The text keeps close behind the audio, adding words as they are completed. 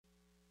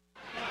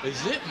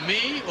Is it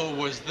me, or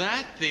was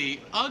that the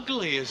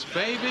ugliest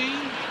baby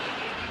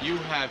you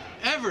have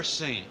ever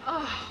seen?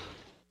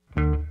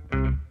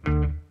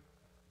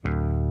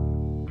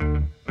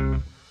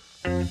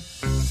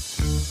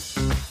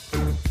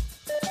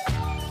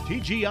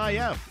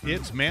 TGIF,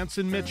 it's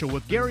Manson Mitchell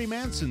with Gary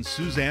Manson,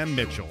 Suzanne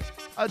Mitchell.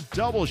 A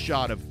double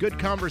shot of good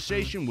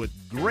conversation with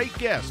great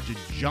guests to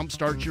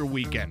jumpstart your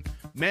weekend.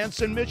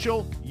 Manson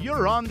Mitchell,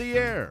 you're on the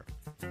air.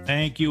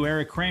 Thank you,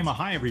 Eric Kramer.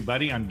 Hi,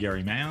 everybody. I'm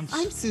Gary Mance.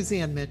 I'm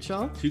Suzanne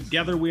Mitchell.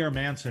 Together, we are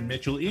Manson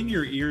Mitchell in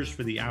your ears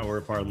for the hour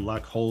if our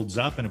luck holds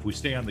up and if we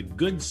stay on the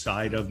good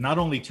side of not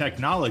only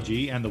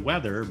technology and the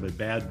weather, but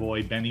bad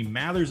boy Benny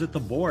Mathers at the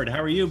board. How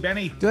are you,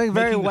 Benny? Doing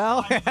very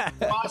well.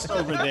 Cross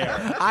over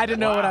there. I didn't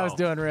know what I was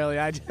doing, really.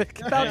 I just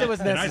felt it was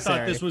necessary. And I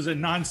thought this was a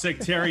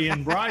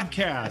non-sectarian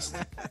broadcast.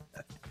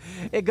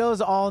 It goes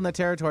all in the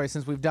territory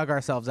since we've dug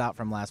ourselves out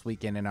from last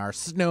weekend and our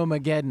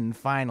Snowmageddon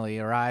finally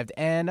arrived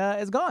and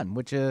is gone,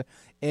 which is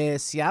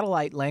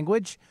Seattleite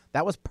language.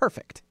 That was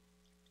perfect.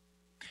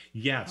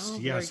 Yes,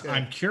 yes.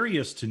 I'm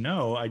curious to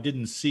know.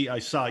 I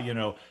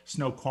saw,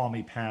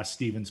 Snoqualmie Pass,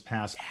 Stevens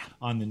Pass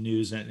on the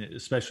news, and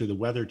especially the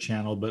Weather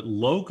Channel. But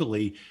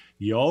locally,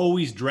 you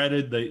always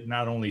dreaded the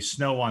not only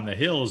snow on the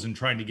hills and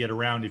trying to get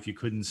around if you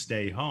couldn't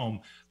stay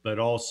home, but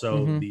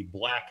also the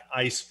black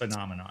ice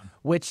phenomenon.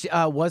 Which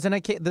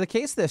wasn't the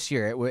case this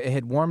year. It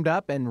had warmed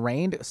up and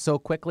rained so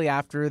quickly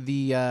after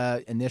the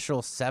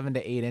initial 7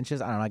 to 8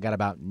 inches. I don't know, I got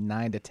about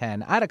 9 to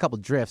 10. I had a couple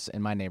drifts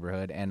in my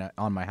neighborhood and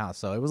on my house,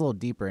 so it was a little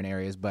deeper in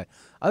areas. But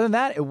other than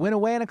that, it went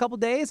away in a couple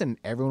days, and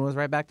everyone was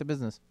right back to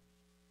business.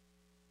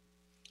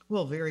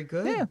 Well, very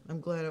good. Yeah.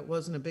 I'm glad it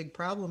wasn't a big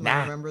problem. Nah.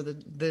 I remember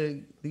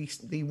the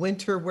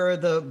winter where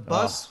the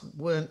bus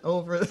went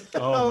over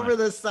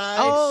the side.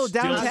 Oh,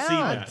 Still downtown. see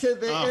that. To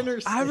the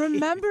interstate. I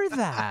remember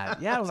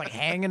that. Yeah, it was like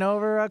hanging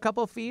over a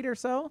couple feet or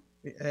so.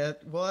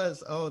 It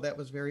was. Oh, that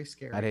was very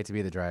scary. I'd hate to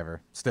be the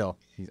driver. Still,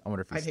 I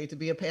wonder if I'd hate to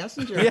be a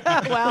passenger.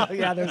 Yeah, well,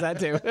 yeah, there's that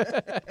too.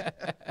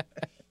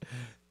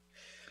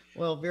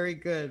 Well, very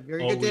good.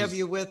 Very good to have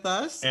you with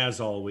us. As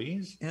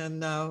always.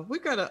 And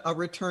we've got a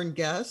return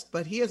guest,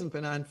 but he hasn't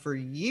been on for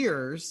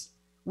years.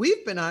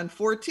 We've been on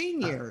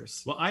 14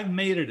 years. Well, I've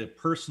made it a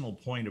personal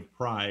point of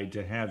pride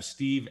to have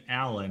Steve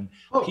Allen,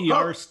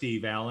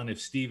 Steve Allen of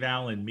Steve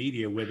Allen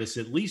Media with us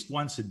at least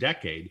once a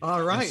decade.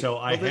 All right. And so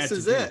I had this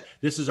is to it.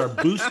 This is our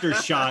booster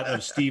shot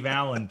of Steve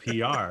Allen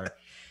PR.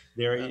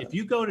 If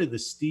you go to the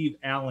Steve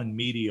Allen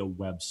Media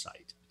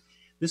website,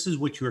 this is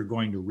what you are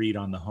going to read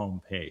on the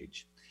home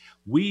page.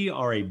 We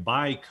are a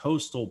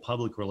bi-coastal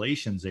public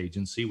relations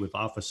agency with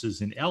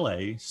offices in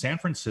LA, San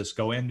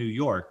Francisco, and New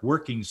York,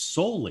 working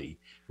solely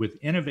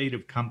with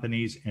innovative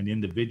companies and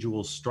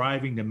individuals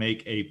striving to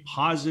make a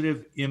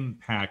positive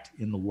impact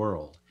in the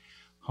world.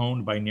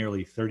 Honed by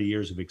nearly 30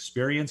 years of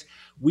experience,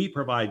 we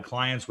provide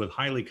clients with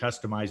highly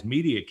customized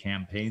media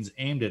campaigns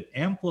aimed at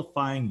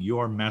amplifying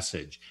your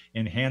message,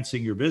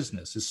 enhancing your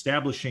business,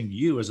 establishing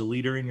you as a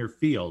leader in your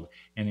field,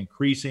 and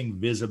increasing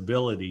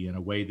visibility in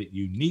a way that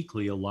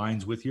uniquely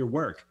aligns with your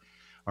work.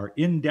 Our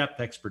in-depth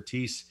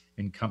expertise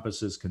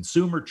encompasses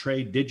consumer,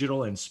 trade,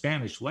 digital, and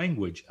Spanish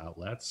language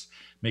outlets,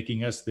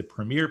 making us the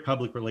premier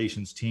public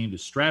relations team to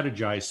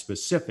strategize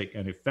specific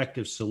and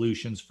effective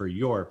solutions for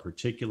your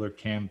particular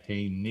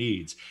campaign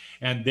needs.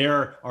 And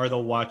there are the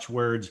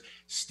watchwords.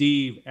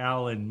 Steve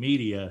Allen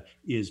Media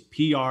is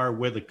PR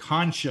with a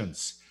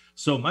conscience.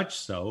 So much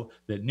so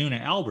that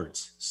Nuna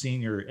Alberts,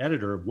 senior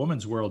editor of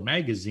Woman's World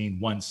magazine,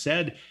 once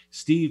said,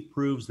 Steve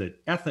proves that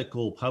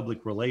ethical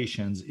public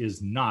relations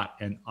is not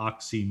an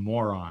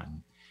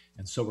oxymoron.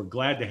 And so we're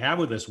glad to have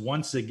with us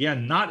once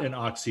again, not an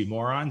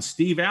oxymoron,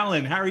 Steve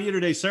Allen. How are you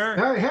today, sir?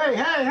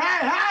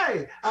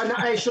 Hey.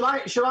 Hey, should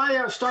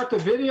I start the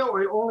video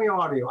or only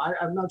audio?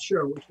 I'm not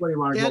sure which way you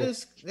want to go.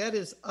 That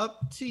is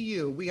up to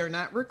you. We are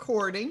not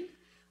recording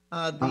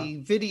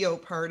the video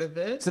part of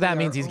it. So that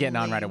means he's getting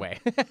on right away.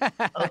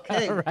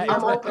 Okay. Right.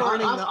 I'm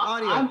recording the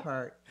audio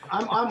part.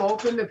 I'm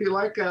open if you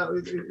like.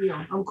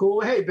 I'm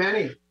cool. Hey,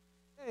 Benny.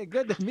 Hey,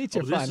 good to meet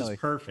you finally. This is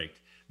perfect.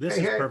 This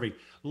is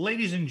perfect.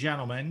 Ladies and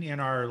gentlemen, in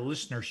our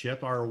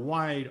listenership, our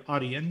wide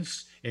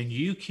audience, and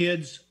you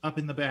kids up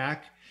in the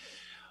back,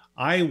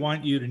 I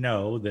want you to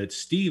know that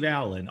Steve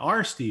Allen,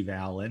 our Steve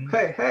Allen,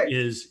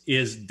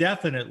 is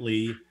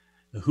definitely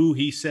who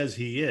he says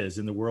he is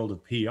in the world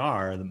of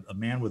PR, a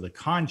man with a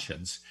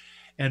conscience.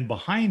 And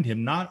behind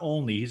him,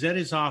 he's at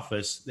his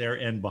office there,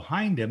 and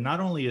behind him, not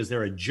only is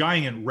there a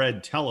giant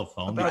red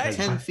telephone. About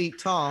 10 feet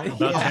tall.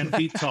 About 10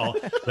 feet tall.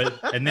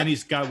 And then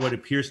he's got what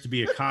appears to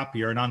be a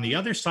copier. And on the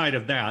other side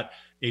of that,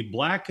 a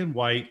black and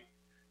white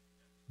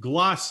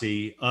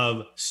glossy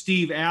of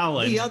Steve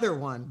Allen. The other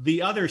one.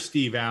 The other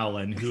Steve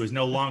Allen, who is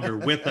no longer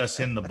with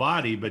us in the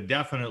body, but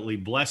definitely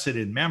blessed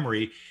in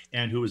memory,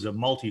 and who is a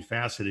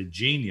multifaceted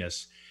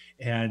genius.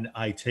 And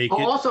I take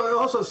it.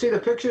 Also see the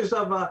pictures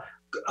of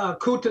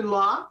Kutan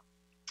La.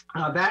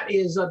 That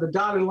is the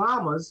Dalai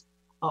Lama's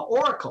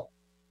oracle.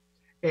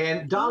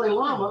 And Dalai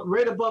Lama,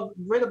 right above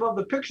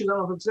the picture, I don't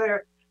know if it's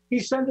there, he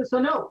sent us a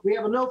note. We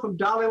have a note from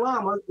Dalai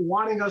Lama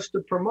wanting us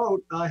to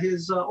promote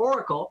his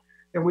oracle.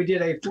 and we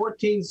did a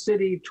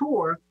 14-city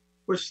tour,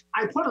 which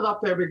I put it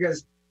up there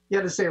because you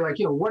had to say, like,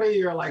 what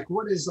is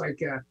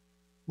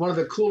one of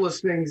the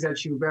coolest things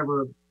that you've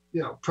ever,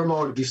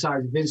 promoted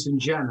besides Vince and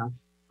Jenna,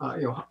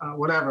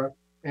 whatever.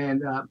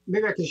 And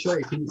maybe I can show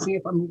you. Can you see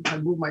if I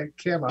move my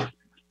camera?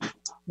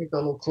 Make it a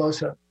little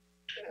closer.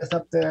 It's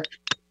up there.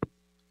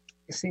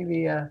 You see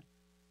the,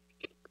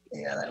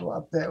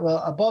 up there.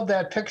 Well, above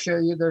that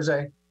picture, there's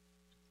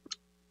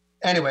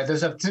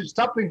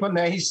something from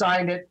there. He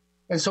signed it.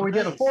 And so we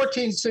did a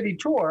 14-city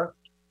tour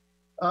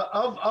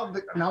of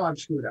the, now I'm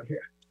screwed up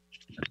here.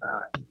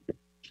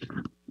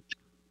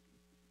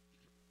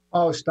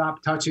 Oh,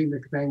 stop touching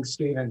the thing,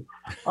 Stephen.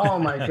 Oh,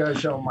 my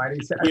gosh almighty.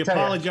 We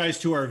apologize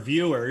to our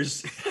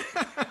viewers.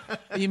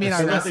 You mean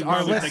our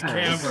listeners?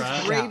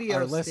 Camera. Radio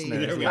our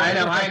listeners. I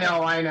know.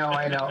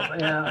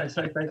 Yeah, it's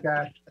like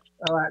that.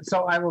 All right,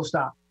 so I will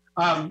stop.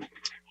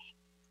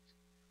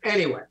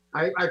 Anyway,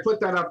 I put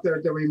that up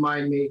there to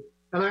remind me.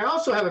 And I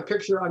also have a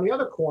picture on the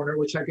other corner,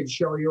 which I could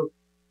show you.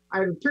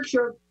 I have a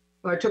picture,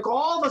 and I took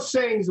all the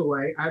sayings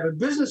away. I have a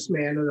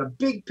businessman and a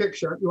big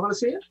picture. You want to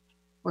see it?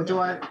 Or do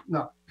I?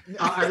 No.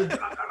 I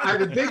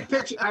have a big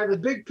picture. I have a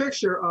big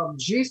picture of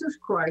Jesus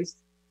Christ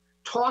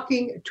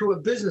talking to a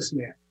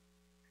businessman.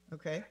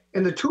 Okay.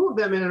 And the two of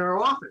them in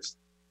our office.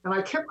 And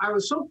I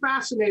was so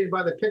fascinated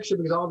by the picture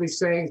because all these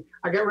sayings,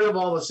 I got rid of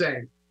all the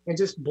sayings and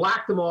just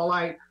blacked them all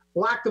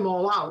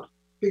out.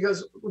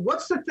 Because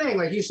what's the thing?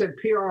 Like you said,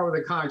 PR with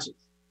a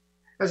conscience.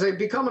 As I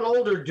become an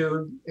older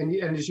dude, and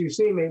as you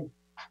see me,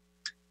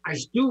 I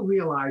do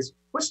realize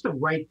what's the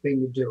right thing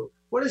to do?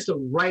 What is the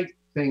right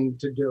thing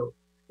to do?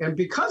 And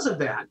because of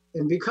that,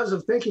 and because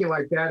of thinking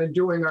like that and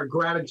doing our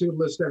gratitude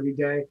list every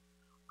day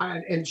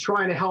and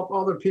trying to help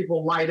other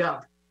people light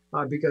up,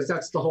 because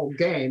that's the whole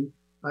game,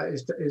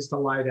 is to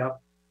light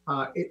up.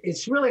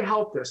 It's really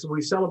helped us.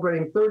 We're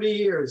celebrating 30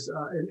 years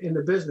in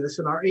the business,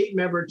 and our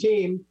 8-member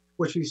team,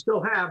 which we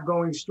still have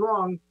going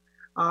strong.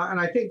 And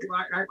I think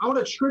I want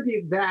to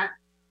attribute that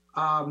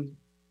to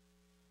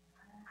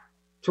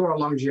our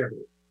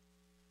longevity.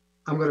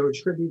 I'm going to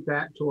attribute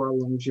that to our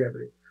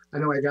longevity. I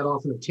know I got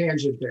off on a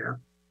tangent there,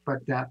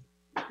 but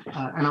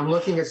and I'm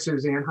looking at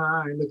Suzanne.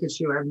 Hi, look at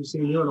you. I haven't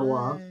seen you in a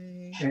while.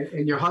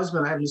 And your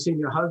husband, I haven't seen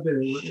your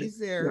husband. He's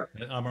there.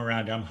 I'm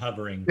around. I'm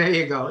hovering. There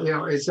you go.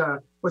 It's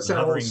what's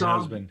that old song?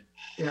 Husband.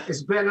 Yeah,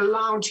 it's been a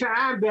long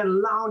time, been a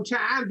long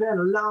time, been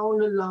a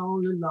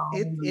long.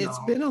 It's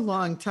been a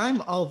long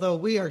time, although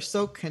we are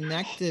so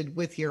connected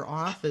with your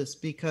office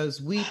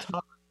because we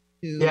talk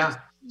to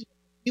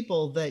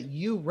people that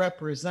you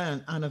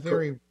represent on a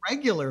very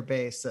regular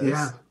basis.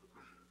 Yeah.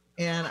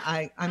 And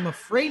I'm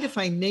afraid if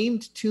I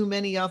named too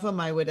many of them,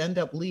 I would end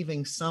up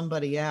leaving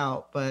somebody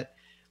out. But,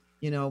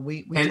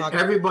 we and talk.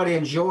 Everybody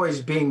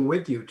enjoys being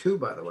with you too,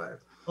 by the way.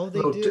 Oh,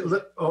 they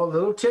do.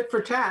 Little tit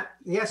for tat.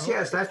 Yes,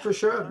 that's for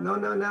sure. No.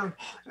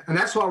 And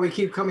that's why we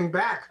keep coming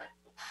back.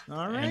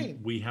 All right.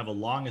 And we have a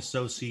long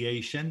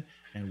association,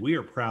 and we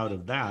are proud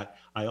of that.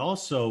 I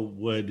also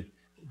would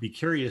be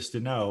curious to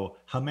know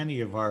how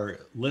many of our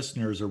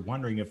listeners are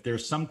wondering if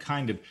there's some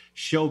kind of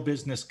show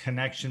business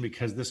connection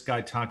because this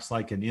guy talks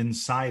like an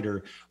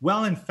insider.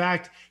 Well, in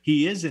fact,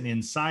 he is an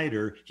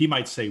insider. He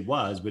might say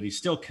was, but he's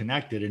still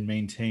connected and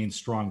maintains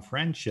strong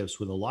friendships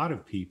with a lot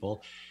of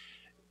people.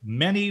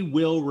 Many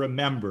will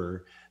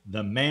remember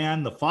the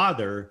man, the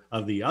father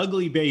of the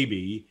ugly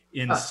baby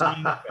in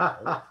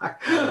Seinfeld,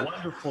 a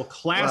wonderful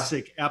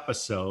classic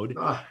episode.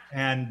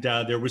 And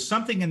there was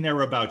something in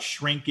there about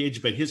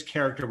shrinkage, but his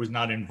character was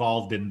not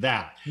involved in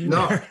that.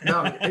 No.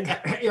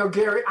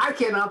 Gary, I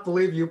cannot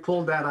believe you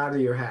pulled that out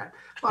of your hat.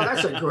 Oh,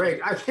 that's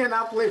I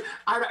cannot believe,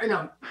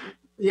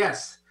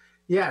 yes.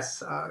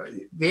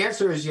 The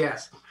answer is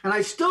yes. And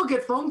I still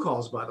get phone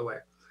calls, by the way.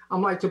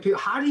 I'm like to people,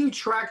 how do you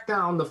track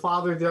down the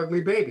father of the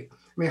ugly baby? I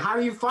mean, how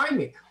do you find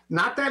me?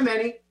 Not that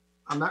many.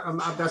 I'm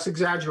not, that's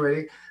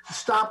exaggerating.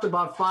 Stopped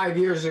about 5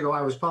 years ago.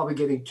 I was probably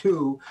getting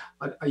 2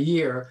 a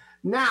year.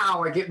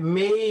 Now I get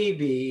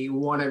maybe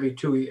 1 every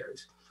 2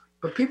 years.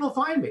 But people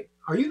find me.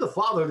 Are you the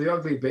father of the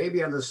ugly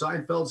baby on the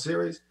Seinfeld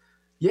series?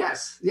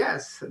 Yes.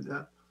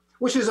 And,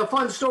 which is a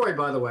fun story,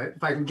 by the way,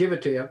 if I can give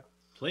it to you.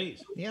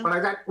 Please. Yeah. When I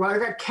got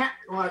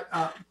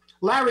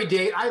Larry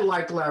David, I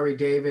like Larry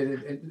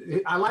David,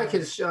 and I like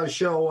his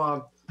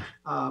show,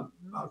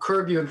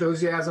 Curb Your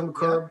Enthusiasm.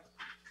 Curb.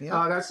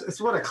 Yeah.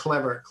 It's what a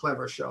clever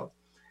show.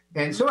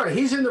 And so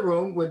he's in the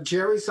room with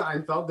Jerry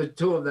Seinfeld, the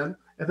two of them.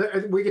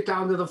 And we get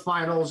down to the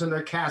finals, and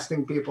they're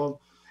casting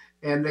people.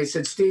 And they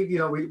said, Steve,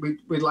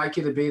 we'd like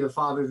you to be the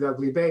father of the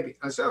ugly baby.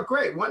 I said, oh,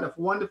 great,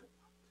 wonderful.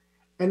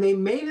 And they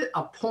made it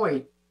a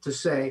point to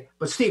say,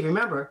 but Steve,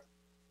 remember,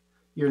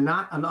 you're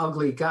not an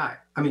ugly guy.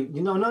 I mean,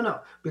 no,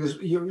 because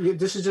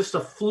this is just a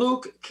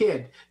fluke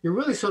kid. You're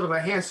really sort of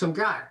a handsome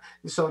guy.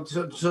 So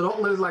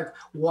don't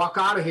walk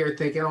out of here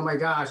thinking, oh my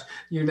gosh,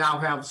 you now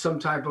have some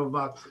type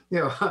of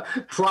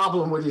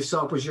problem with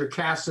yourself because you're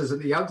cast as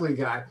the ugly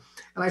guy.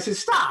 And I said,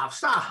 stop.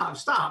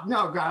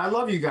 No, God, I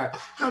love you guys.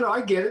 No,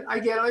 I get it. I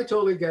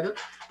totally get it.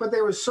 But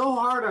they were so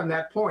hard on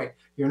that point.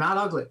 You're not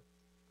ugly.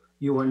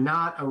 You are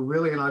not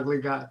really an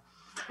ugly guy.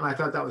 and I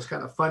thought that was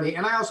kind of funny,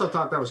 and I also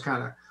thought that was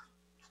kind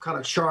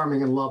of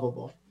charming and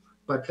lovable.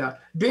 But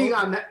being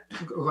on that,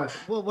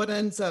 well, what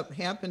ends up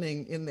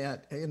happening in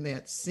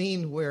that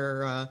scene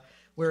where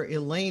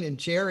Elaine and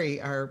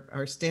Jerry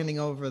are standing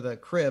over the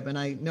crib, and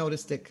I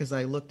noticed it because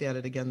I looked at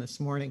it again this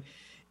morning,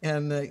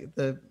 and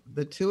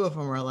the two of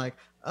them are like,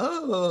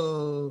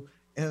 oh.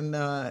 And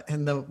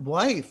the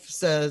wife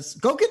says,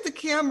 "Go get the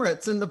camera.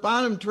 It's in the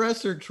bottom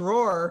dresser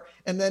drawer."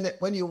 And then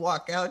when you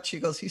walk out, she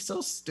goes, "He's so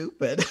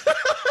stupid."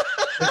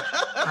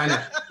 I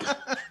know.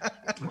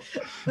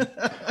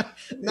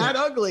 Not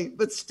ugly,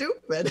 but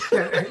stupid.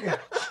 Yeah.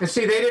 And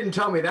see, they didn't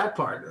tell me that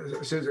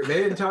part, Susan.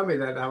 They didn't tell me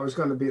that I was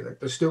going to be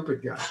the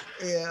stupid guy.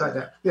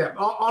 Yeah. But,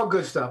 all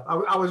good stuff.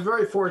 I was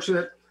very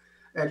fortunate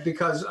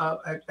because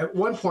at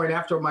one point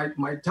after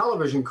my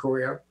television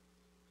career,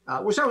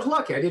 which I was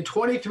lucky. I did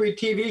 23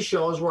 TV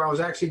shows where I was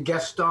actually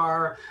guest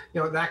star,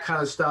 that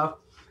kind of stuff.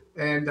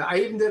 And I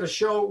even did a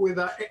show with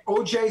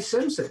O.J.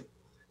 Simpson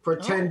for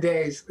 10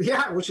 days.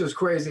 Yeah, which was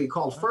crazy,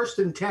 called First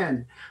and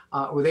 10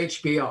 with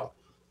HBO.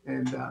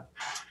 And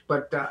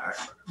but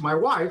my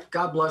wife,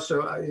 God bless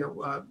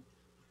her,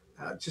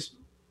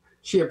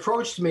 she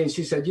approached me and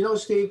she said,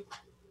 Steve,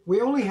 we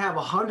only have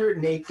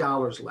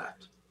 $108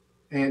 left.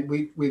 And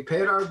we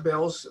paid our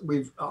bills,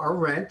 our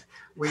rent.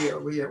 We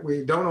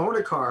don't own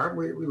a car.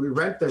 We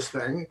rent this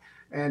thing,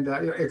 and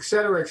et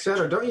cetera, et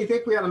cetera. Don't you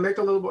think we ought to make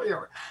a little bit?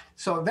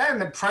 So then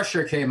the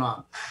pressure came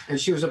on, and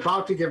she was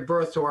about to give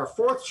birth to our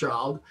fourth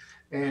child,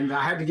 and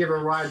I had to give her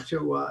a ride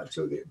to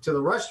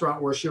the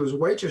restaurant where she was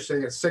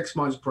waitressing at 6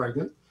 months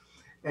pregnant,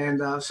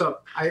 and so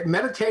I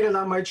meditated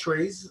on my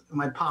trees,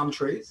 my palm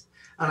trees,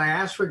 and I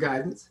asked for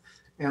guidance.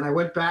 And I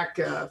went back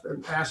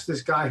and asked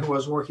this guy who I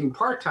was working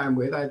part-time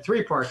with. I had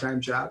 3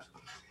 part-time jobs.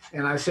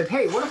 And I said,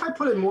 hey, what if I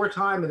put in more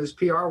time in this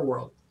PR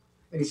world?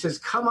 And he says,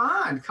 come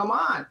on.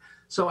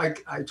 So I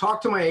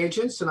talked to my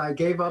agents, and I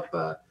gave up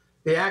the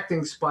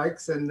acting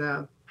spikes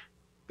and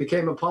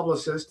became a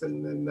publicist.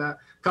 And then a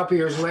couple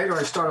years later,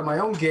 I started my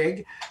own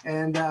gig.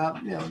 And,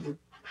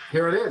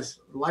 here it is.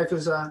 Life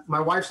is, my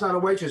wife's not a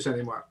waitress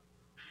anymore.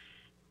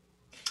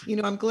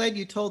 I'm glad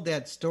you told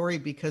that story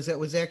because it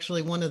was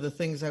actually one of the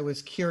things I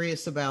was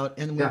curious about.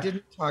 And we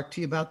didn't talk to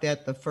you about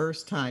that the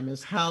first time,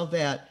 is how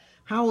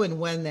and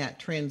when that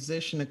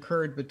transition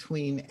occurred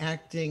between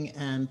acting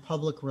and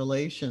public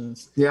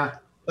relations. Yeah.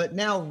 But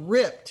now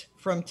ripped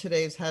from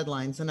today's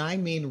headlines, and I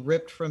mean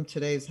ripped from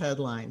today's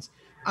headlines.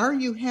 Are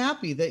you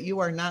happy that you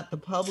are not the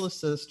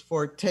publicist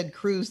for Ted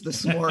Cruz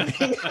this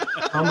morning?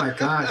 Oh my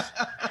gosh.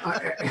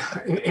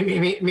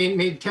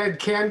 mean Ted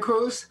Can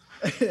Cruz?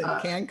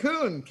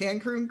 Cancun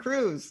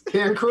Cruz.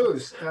 Can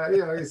Cruz.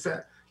 He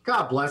said,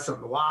 God bless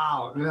him.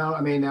 Wow. And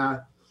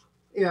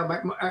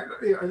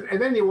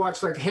then you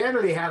watch, like,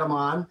 Hannity had him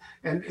on,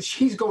 and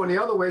she's going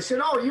the other way.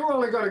 Said, oh, you were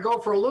only going to go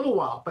for a little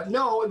while. But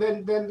no,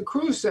 then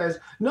Cruz says,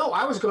 no,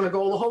 I was going to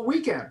go the whole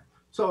weekend.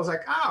 So I was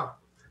like, oh.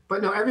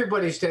 But no,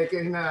 everybody's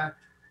taking,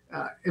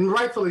 and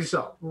rightfully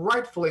so.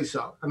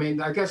 I mean,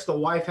 I guess the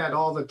wife had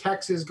all the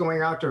texts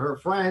going out to her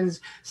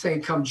friends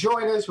saying, come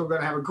join us. We're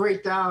going to have a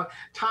great time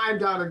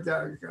down at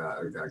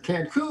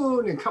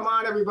Cancun, and come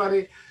on,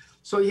 everybody.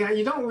 So,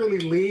 you don't really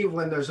leave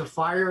when there's a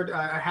fire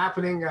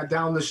happening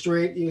down the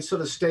street. You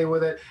sort of stay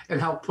with it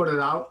and help put it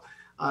out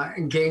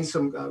and gain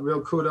some real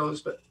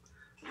kudos. But,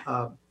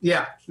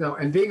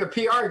 and being a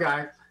PR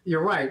guy,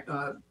 you're right.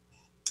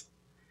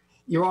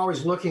 You're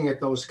always looking at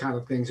those kind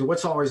of things, and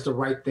what's always the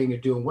right thing to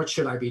do, and what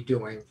should I be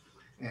doing?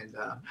 And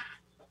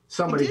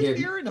somebody did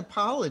hear an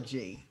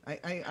apology.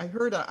 I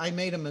heard I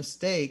made a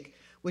mistake,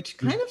 which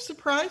kind of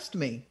surprised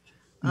me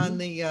on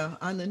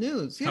the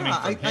news.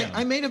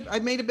 I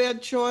made a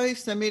bad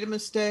choice. I made a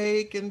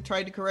mistake and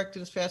tried to correct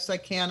it as fast as I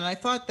can, and I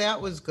thought that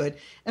was good.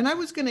 And I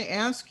was going to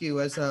ask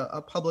you, as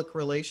a public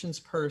relations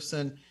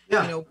person,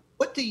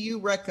 what do you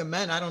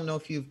recommend? I don't know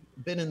if you've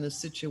been in this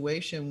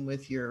situation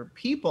with your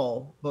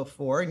people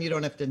before, and you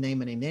don't have to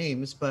name any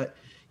names, but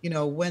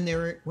when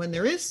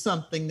there is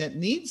something that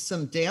needs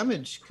some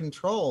damage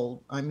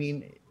control, I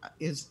mean,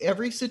 is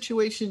every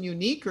situation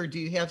unique, or do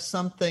you have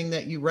something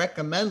that you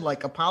recommend,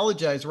 like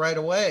apologize right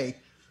away?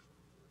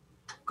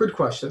 Good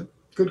question.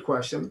 It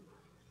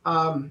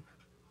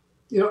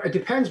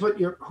depends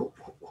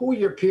who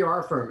your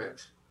PR firm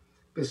is.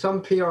 Because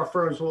some PR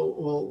firms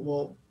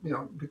will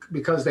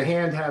because the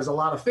hand has a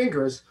lot of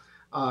fingers,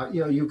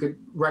 you could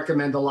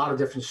recommend a lot of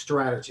different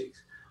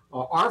strategies.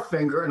 Our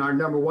finger, and our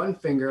number one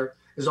finger,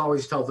 is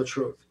always tell the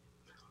truth.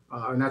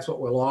 And that's what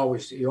we'll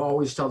always do. You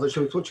always tell the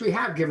truth, which we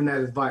have given that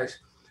advice.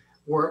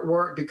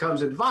 Where it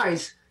becomes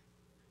advice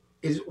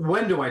is,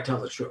 when do I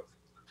tell the truth?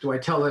 Do I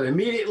tell it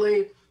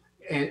immediately?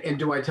 And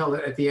do I tell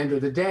it at the end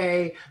of the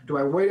day? Do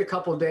I wait a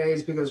couple of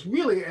days? Because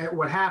really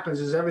what happens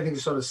is everything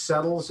sort of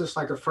settles, just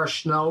like a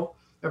fresh snow.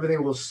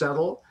 Everything will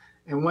settle.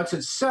 And once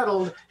it's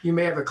settled, you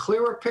may have a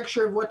clearer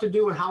picture of what to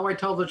do and how I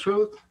tell the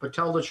truth, but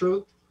tell the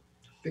truth.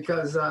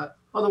 Because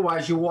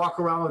otherwise you walk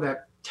around with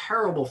that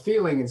terrible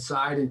feeling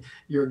inside, and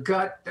your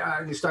gut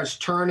starts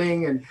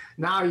turning, and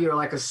now you're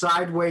like a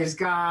sideways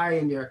guy,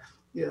 and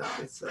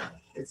it's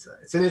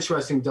an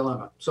interesting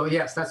dilemma. So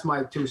yes, that's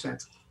my 2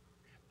 cents.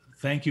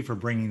 Thank you for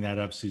bringing that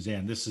up,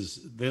 Suzanne. This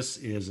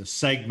is a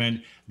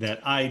segment that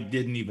I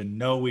didn't even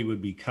know we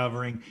would be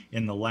covering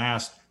in the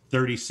last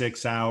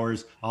 36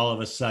 hours. All of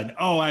a sudden,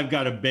 oh, I've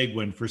got a big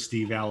one for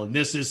Steve Allen.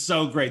 This is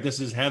so great. This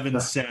is heaven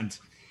sent.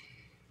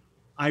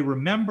 I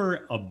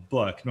remember a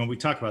book, when we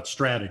talk about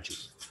strategy,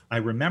 I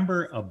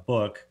remember a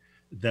book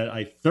that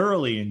I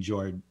thoroughly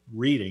enjoyed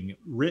reading,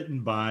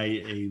 written by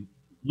a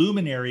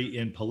luminary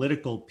in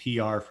political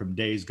PR from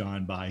days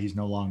gone by. He's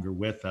no longer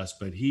with us,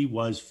 but he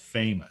was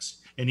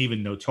famous and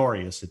even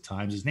notorious at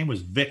times. His name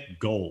was Vic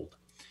Gold.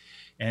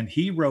 And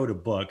he wrote a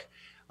book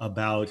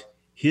about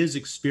his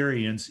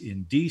experience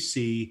in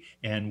DC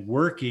and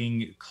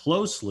working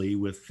closely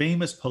with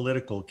famous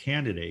political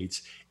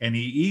candidates. And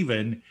he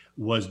even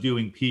was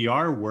doing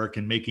PR work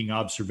and making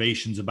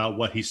observations about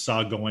what he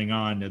saw going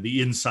on,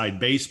 the inside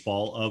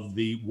baseball of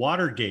the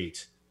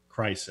Watergate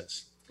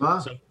crisis. Wow.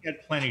 So he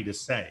had plenty to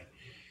say.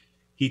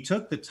 He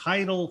took the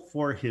title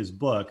for his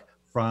book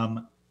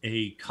from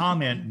a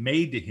comment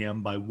made to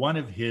him by one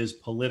of his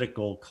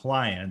political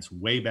clients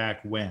way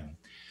back when.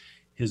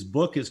 His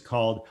book is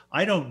called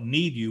 "I Don't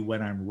Need You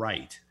When I'm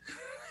Right."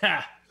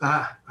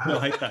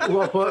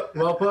 Well put.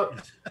 Well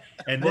put.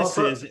 And this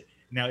is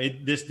now.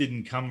 This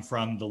didn't come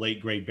from the late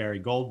great Barry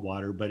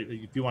Goldwater, but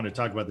if you want to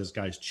talk about this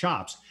guy's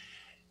chops,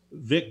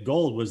 Vic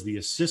Gold was the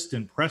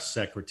assistant press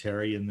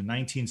secretary in the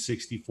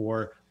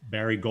 1964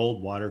 Barry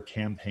Goldwater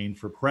campaign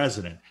for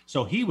president.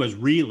 So he was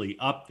really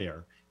up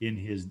there in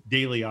his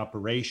daily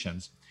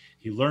operations.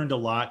 He learned a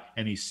lot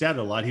and he said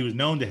a lot. He was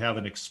known to have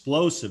an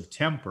explosive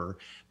temper,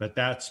 but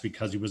that's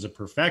because he was a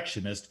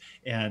perfectionist.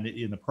 And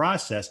in the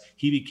process,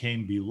 he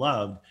became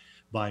beloved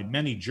by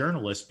many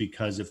journalists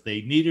because if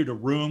they needed a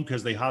room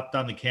because they hopped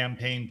on the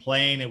campaign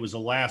plane, it was a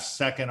last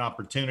second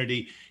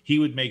opportunity, he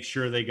would make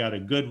sure they got a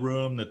good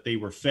room, that they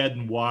were fed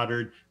and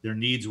watered, their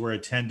needs were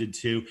attended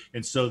to.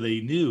 And so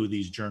they knew,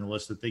 these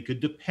journalists, that they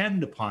could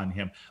depend upon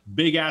him.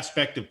 Big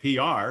aspect of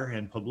PR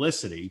and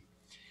publicity.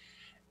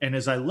 And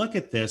as I look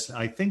at this,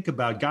 I think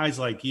about guys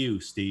like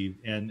you, Steve,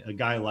 and a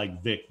guy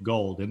like Vic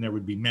Gold, and there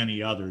would be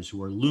many others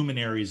who are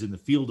luminaries in the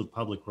field of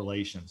public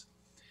relations.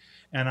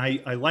 And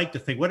I like to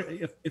think, what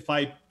if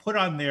I put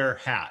on their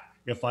hat,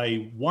 if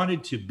I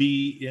wanted to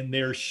be in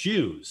their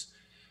shoes,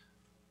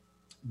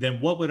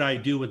 then what would I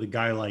do with a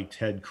guy like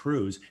Ted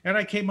Cruz? And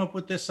I came up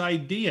with this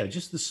idea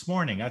just this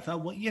morning. I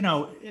thought,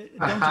 well,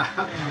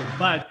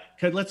 but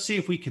let's see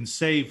if we can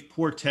save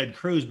poor Ted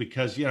Cruz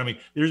because,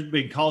 there's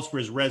been calls for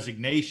his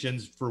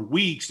resignations for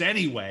weeks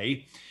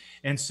anyway.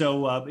 And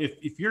so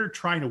if you're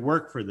trying to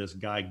work for this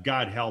guy,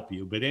 God help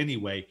you. But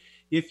anyway,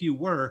 if you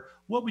were,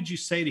 what would you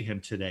say to him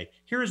today?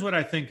 Here's what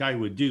I think I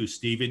would do,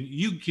 Stephen.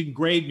 You can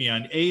grade me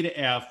on A to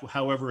F,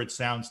 however it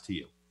sounds to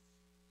you.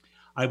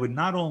 I would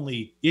not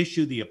only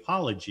issue the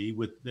apology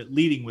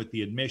leading with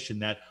the admission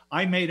that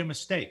I made a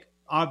mistake,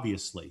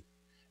 obviously,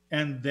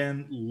 and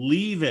then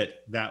leave it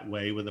that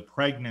way with a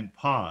pregnant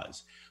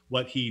pause.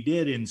 What he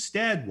did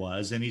instead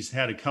was, and he's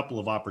had a couple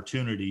of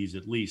opportunities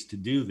at least to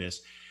do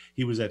this,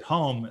 he was at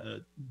home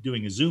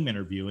doing a Zoom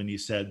interview and he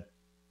said,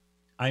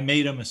 I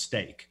made a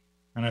mistake.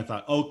 And I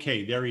thought,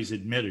 okay, there he's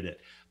admitted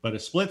it. But a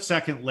split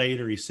second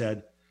later, he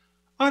said,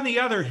 on the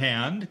other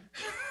hand,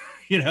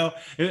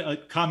 a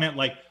comment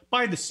like,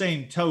 by the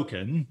same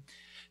token,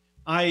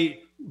 I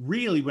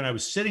really, when I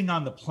was sitting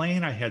on the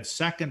plane, I had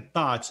second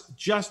thoughts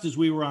just as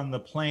we were on the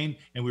plane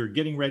and we were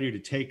getting ready to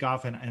take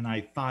off. And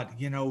I thought,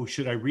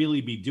 should I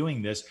really be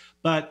doing this?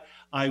 But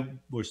I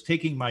was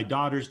taking my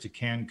daughters to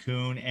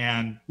Cancun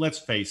and let's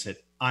face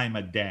it, I'm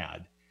a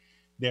dad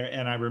there.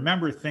 And I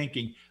remember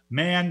thinking,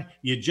 man,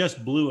 you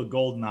just blew a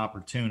golden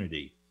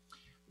opportunity.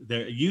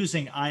 They're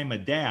using I'm a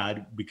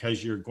dad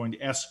because you're going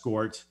to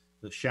escort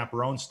the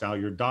chaperone style,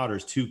 your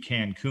daughters to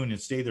Cancun and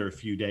stay there a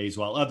few days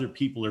while other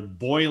people are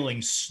boiling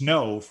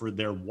snow for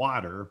their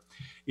water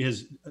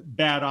is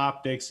bad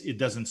optics. It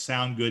doesn't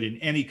sound good in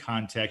any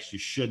context. You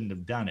shouldn't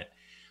have done it.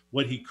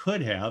 What he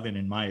could have, and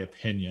in my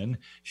opinion,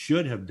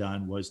 should have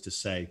done was to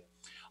say,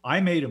 I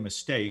made a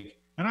mistake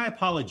and I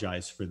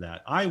apologize for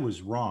that. I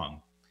was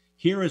wrong.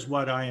 Here is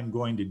what I am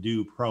going to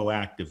do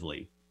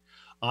proactively.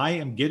 I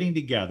am getting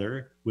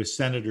together with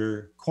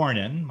Senator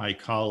Cornyn, my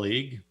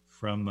colleague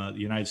from the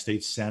United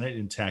States Senate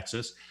in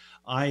Texas.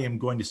 I am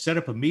going to set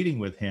up a meeting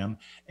with him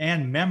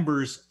and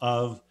members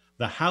of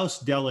the House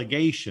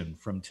delegation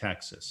from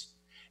Texas.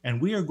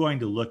 And we are going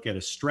to look at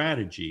a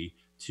strategy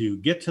to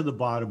get to the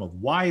bottom of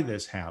why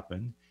this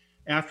happened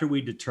after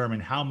we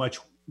determine how much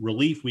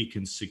relief we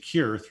can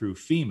secure through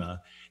FEMA.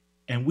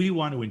 And we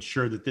want to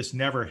ensure that this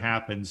never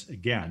happens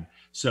again.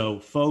 So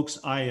folks,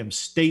 I am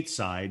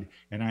stateside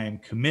and I am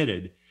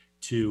committed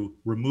to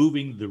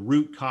removing the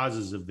root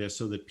causes of this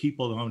so that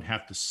people don't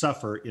have to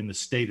suffer in the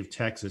state of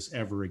Texas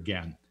ever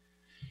again.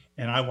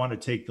 And I want to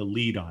take the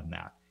lead on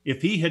that.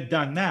 If he had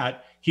done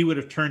that, he would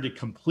have turned it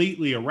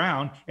completely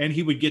around and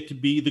he would get to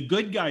be the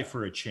good guy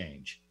for a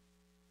change.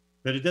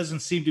 But it doesn't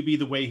seem to be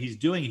the way he's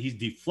doing it. He's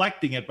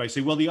deflecting it by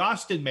saying, well, the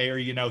Austin mayor,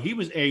 he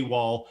was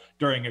AWOL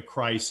during a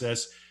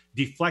crisis.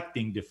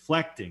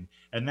 deflecting.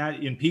 And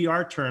that in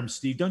PR terms,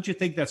 Steve, don't you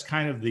think that's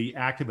kind of the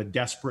act of a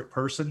desperate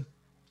person?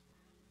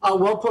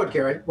 Well put,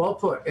 Gary. Well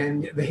put.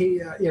 And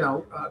he,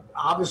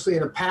 obviously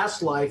in a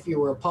past life you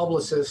were a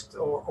publicist,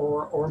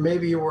 or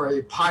maybe you were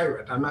a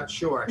pirate. I'm not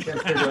sure. I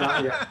can't figure it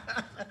out yet.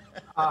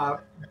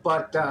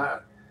 But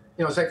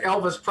it's like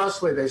Elvis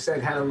Presley. They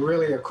said had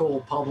a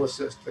cool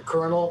publicist, the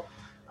Colonel.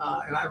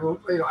 And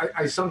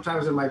I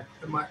sometimes in my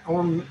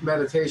own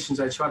meditations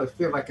I try to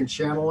feel if I can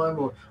channel him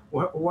or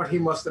what he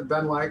must have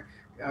been like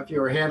if you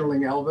were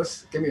handling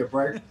Elvis. Give me a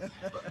break.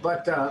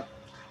 But.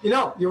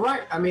 You're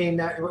right. I mean,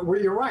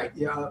 you're right.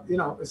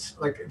 It's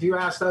like if you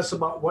asked us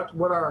about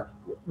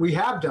we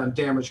have done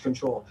damage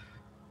control.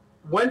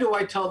 When do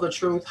I tell the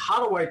truth?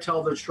 How do I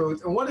tell the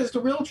truth? And what is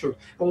the real truth?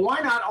 And why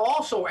not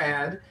also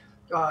add,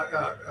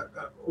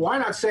 why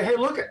not say, hey,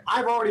 look,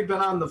 I've already been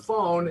on the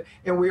phone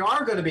and we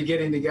are going to be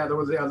getting together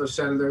with the other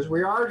senators.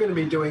 We are going to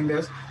be doing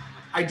this.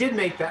 I did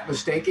make that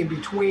mistake in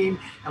between,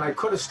 and I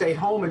could have stayed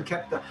home and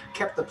kept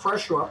the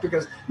pressure up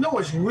because no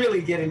one's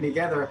really getting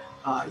together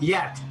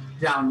yet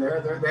down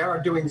there. They are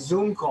doing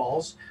Zoom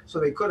calls, so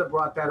they could have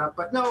brought that up.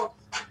 But no,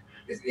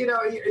 you're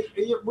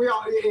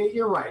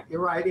right. You're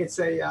right. It's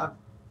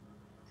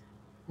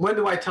when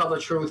do I tell the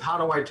truth? How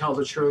do I tell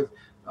the truth?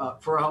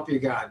 For help you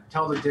God,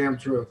 tell the damn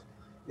truth,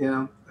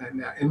 and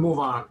move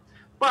on.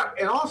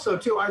 And also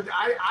too,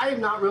 I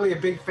am not really a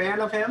big fan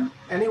of him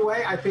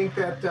anyway. I think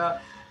that.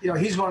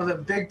 He's one of the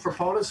big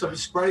proponents of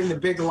spreading the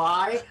big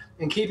lie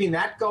and keeping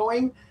that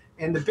going.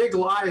 And the big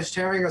lie is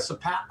tearing us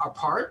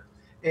apart.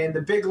 And the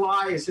big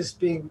lie is just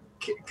being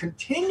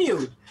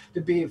continued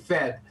to be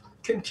fed,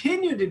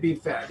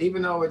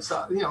 even though it's,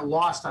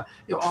 lost,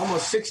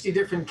 almost 60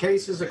 different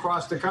cases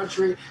across the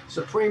country,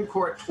 Supreme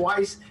Court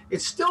twice.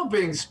 It's still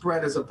being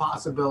spread as a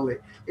possibility.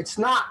 It's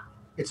not.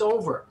 It's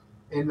over.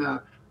 And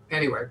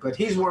anyway, but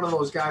he's one of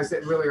those guys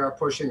that really are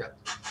pushing it.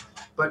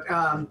 But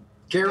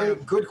Gary,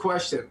 good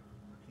question.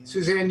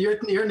 Suzanne,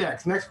 you're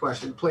next. Next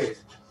question,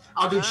 please.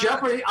 I'll do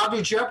Jeopardy. I'll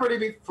do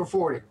Jeopardy for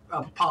 40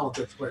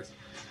 politics, please.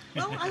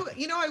 Well,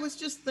 I was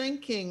just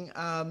thinking,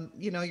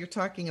 you're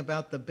talking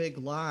about the big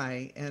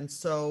lie. And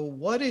so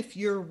what if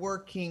you're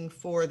working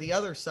for the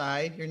other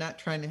side? You're not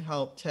trying to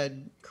help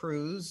Ted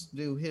Cruz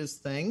do his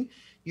thing.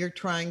 You're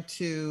trying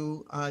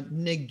to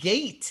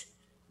negate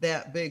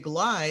that big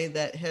lie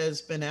that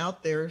has been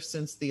out there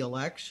since the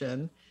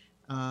election.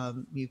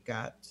 You've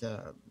got,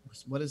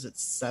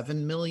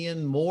 7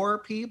 million more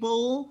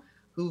people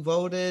who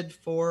voted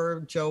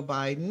for Joe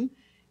Biden.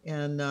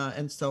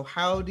 And so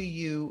how do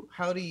you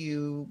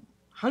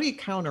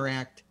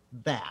counteract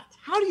that?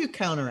 How do you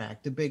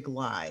counteract a big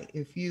lie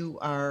if you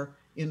are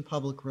in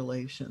public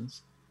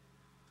relations?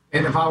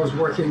 And if I was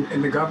working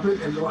in the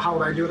government, and how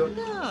would I do it?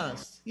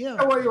 Yes,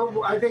 yeah.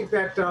 Well, I think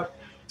that,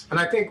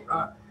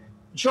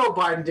 Joe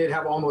Biden did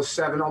have almost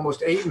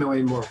 8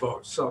 million more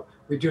votes. So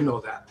we do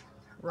know that.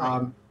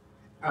 Right.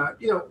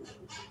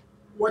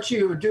 What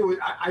you do,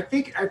 I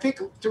think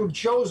through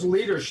Joe's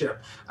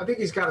leadership, I think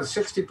he's got a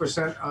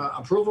 60%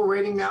 approval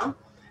rating now.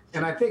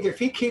 And I think if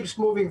he keeps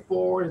moving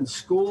forward and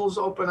schools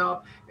open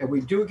up and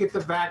we do get the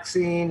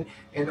vaccine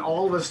and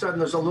all of a sudden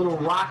there's a little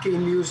rocky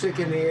music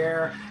in the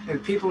air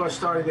and people are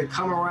starting to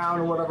come around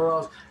and whatever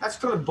else, that's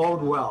going to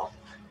bode well.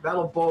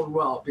 That'll bode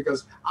well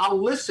because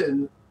I'll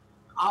listen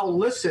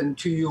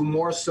to you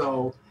more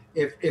so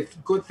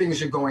if good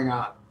things are going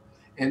on.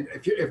 And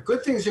if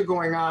good things are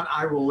going on,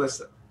 I will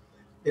listen.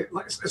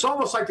 It's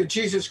almost like the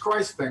Jesus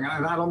Christ thing,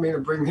 and I don't mean to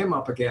bring him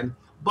up again,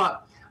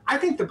 but I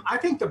think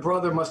the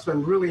brother must have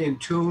been really in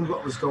tune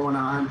what was going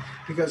on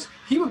because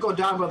he would go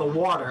down by the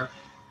water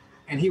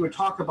and he would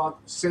talk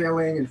about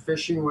sailing and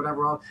fishing,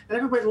 whatever else, and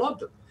everybody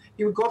loved him.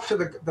 He would go up to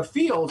the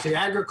fields, the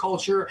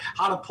agriculture,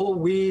 how to pull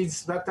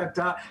weeds,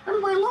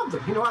 Everybody loved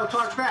him. He knew how to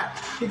talk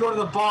that. He'd go to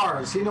the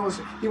bars. He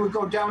would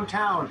go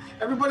downtown.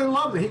 Everybody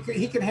loved him.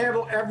 He could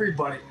handle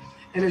everybody.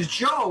 And as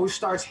Joe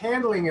starts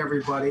handling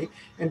everybody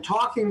and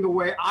talking the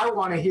way I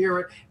want to hear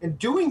it and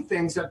doing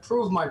things that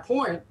prove my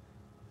point,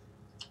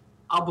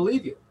 I'll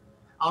believe you.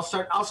 I'll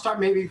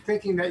start maybe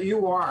thinking that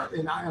you are,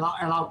 and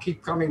I'll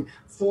keep coming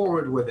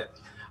forward with it.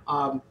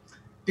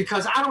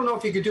 Because I don't know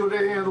if you could do it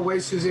any other way,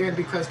 Suzanne,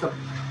 because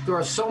there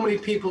are so many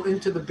people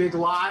into the big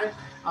lie.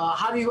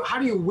 How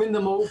do you win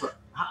them over?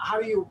 How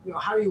do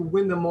you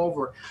win them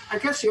over? I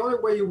guess the only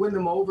way you win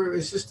them over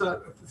is just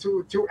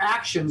through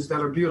actions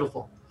that are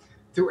beautiful.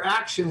 Through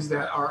actions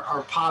that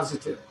are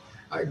positive,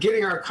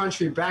 getting our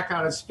country back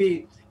on its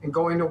feet and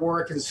going to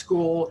work and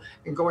school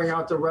and going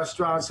out to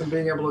restaurants and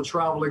being able to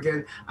travel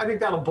again. I think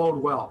that'll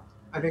bode well.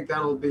 I think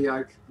that'll be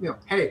like,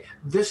 hey,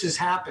 this has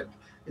happened.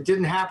 It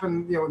didn't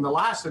happen, in the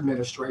last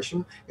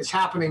administration. It's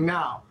happening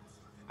now.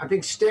 I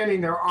think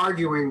standing there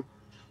arguing,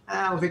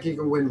 I don't think you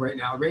can win right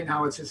now. Right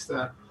now, it's just,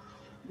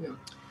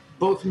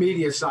 both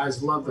media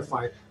sides love the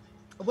fight.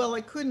 Well,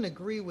 I couldn't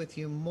agree with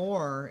you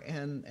more,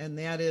 and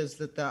that is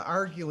that the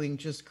arguing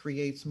just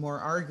creates more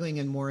arguing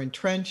and more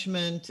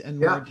entrenchment and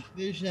more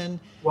division.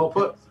 Well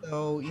put.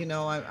 So,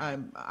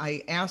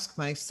 I ask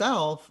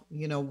myself,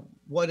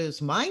 what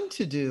is mine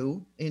to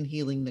do in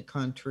healing the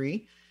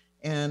country?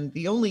 And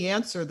the only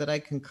answer that I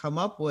can come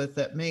up with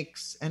that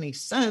makes any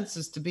sense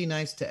is to be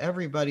nice to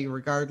everybody,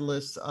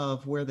 regardless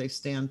of where they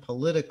stand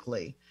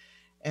politically.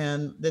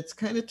 And that's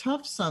kind of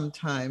tough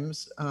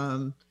sometimes,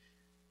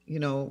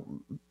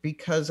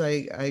 because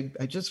I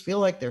just feel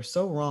like they're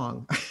so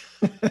wrong.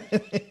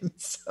 And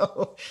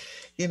so,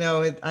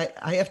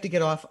 I have to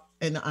get off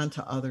and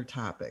onto other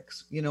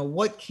topics.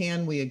 What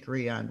can we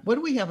agree on? What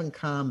do we have in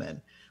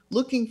common?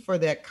 Looking for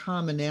that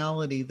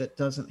commonality that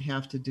doesn't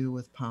have to do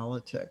with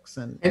politics.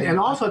 And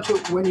also, too,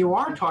 when you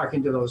are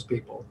talking to those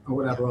people or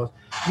whatever else,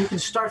 you can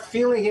start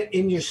feeling it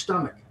in your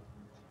stomach.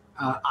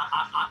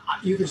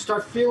 You can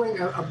start feeling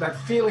that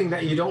feeling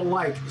that you don't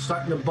like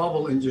starting to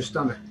bubble in your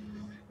stomach.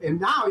 And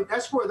now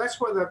that's where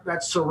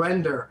that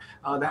surrender,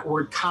 that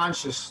word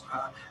conscious,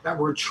 that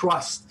word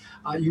trust,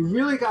 you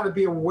really got to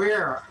be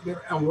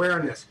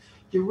awareness.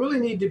 You really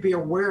need to be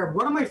aware of,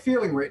 what am I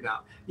feeling right now?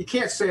 You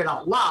can't say it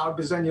out loud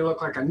because then you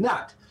look like a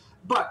nut.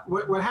 But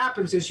what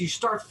happens is you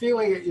start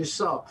feeling it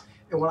yourself.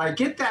 And when I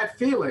get that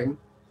feeling,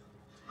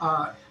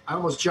 I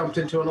almost jumped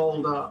into an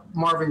old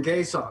Marvin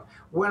Gaye song.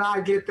 When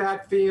I get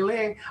that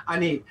feeling, I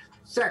need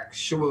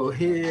sexual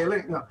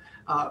healing. No,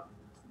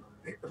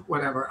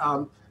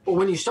 whatever. But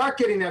when you start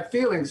getting that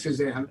feeling,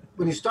 Suzanne,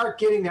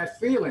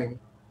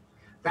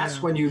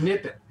 that's when you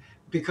nip it.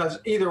 Because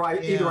either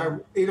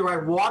I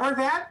water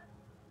that,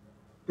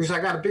 because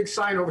I got a big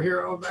sign over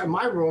here in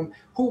my room.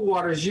 Who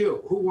waters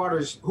you? Who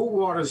waters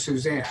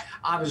Suzanne?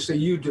 Obviously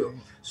you do.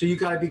 So you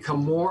got to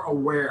become more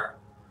aware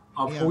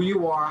of who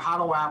you are, how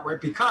to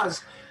operate.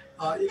 Because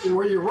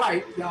where you're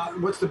right,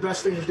 what's the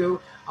best thing to do?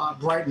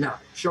 Brighten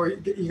up.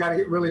 You got to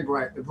get really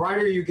bright. The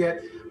brighter you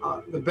get,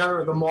 the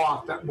better the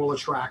moth that will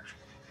attract.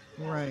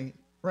 Right.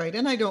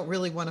 And I don't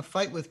really want to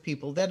fight with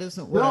people. That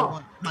isn't what I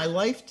want my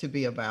life to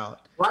be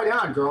about. Right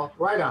on, girl.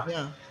 Right on.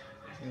 Yeah.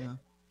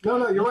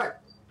 No, you're right.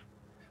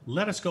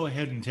 Let us go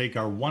ahead and take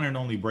our one and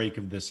only break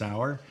of this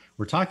hour.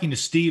 We're talking to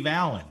Steve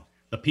Allen,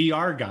 the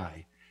PR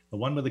guy, the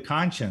one with the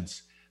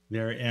conscience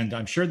there. And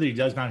I'm sure that he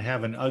does not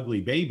have an ugly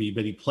baby,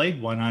 but he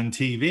played one on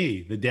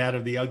TV, the dad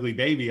of the ugly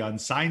baby on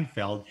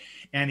Seinfeld.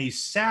 And he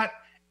sat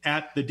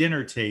at the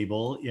dinner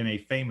table in a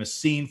famous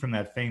scene from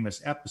that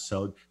famous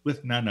episode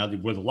with none other,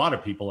 with a lot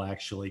of people,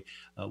 actually,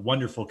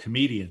 wonderful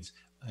comedians.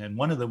 And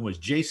one of them was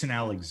Jason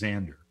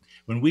Alexander.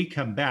 When we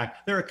come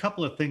back, there are a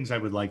couple of things I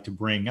would like to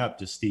bring up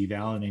to Steve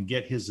Allen and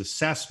get his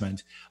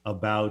assessment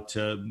about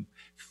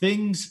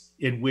things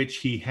in which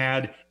he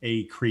had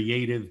a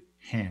creative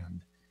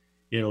hand.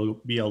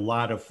 It'll be a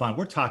lot of fun.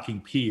 We're talking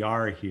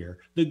PR here,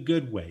 the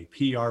good way,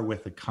 PR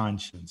with a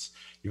conscience.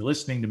 You're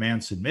listening to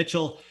Mance &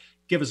 Mitchell.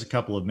 Give us a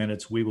couple of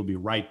minutes. We will be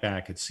right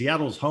back at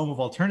Seattle's home of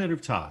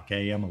alternative talk,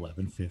 AM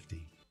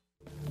 1150.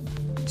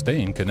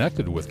 Staying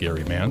connected with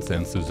Gary Mance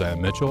and Suzanne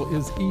Mitchell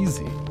is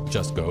easy.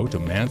 Just go to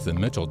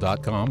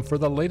manceandmitchell.com for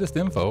the latest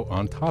info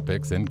on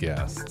topics and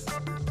guests.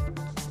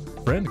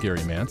 Friend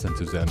Gary Mance and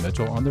Suzanne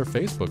Mitchell on their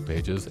Facebook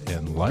pages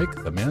and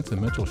like the Mance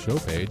and Mitchell show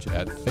page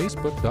at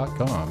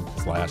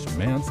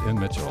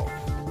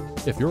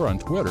facebook.com/manceandmitchell. If you're on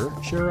Twitter,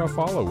 share a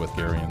follow with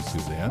Gary and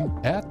Suzanne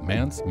at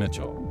Mance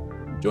Mitchell.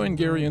 Join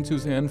Gary and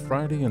Suzanne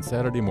Friday and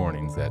Saturday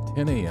mornings at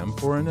 10 a.m.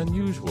 for an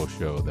unusual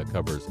show that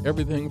covers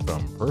everything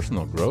from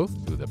personal growth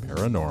to the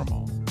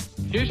paranormal.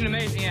 Here's an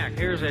amazing act.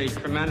 Here's a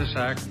tremendous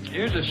act.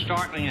 Here's a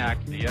startling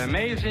act. The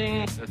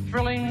amazing, the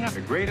thrilling,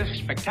 the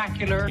greatest,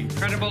 spectacular,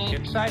 incredible,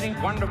 exciting,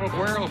 wonderful,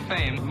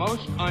 world-famed,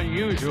 most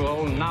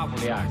unusual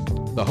novelty act.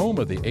 The home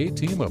of the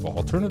A-team of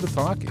Alternative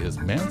Talk is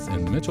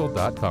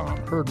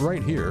manceandmitchell.com. Heard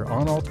right here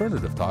on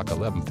Alternative Talk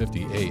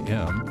 1150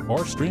 AM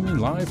or streaming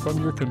live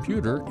from your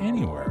computer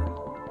anywhere.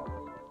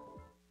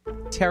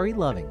 Terry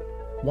Loving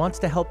wants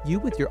to help you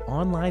with your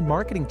online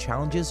marketing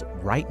challenges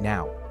right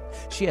now.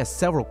 She has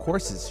several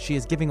courses she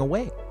is giving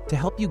away to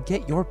help you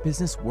get your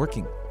business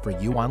working for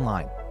you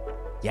online.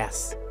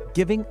 Yes,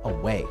 giving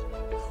away.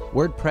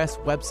 WordPress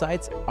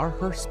websites are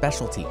her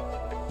specialty,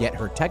 yet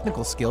her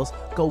technical skills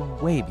go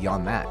way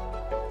beyond that.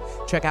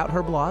 Check out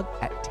her blog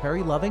at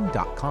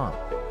terryloving.com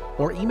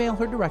or email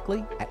her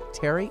directly at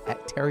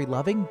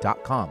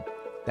terry@terryloving.com.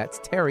 That's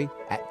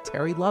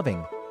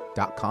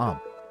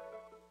terry@terryloving.com.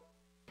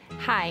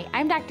 Hi,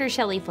 I'm Dr.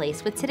 Shelley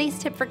Flace with today's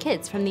tip for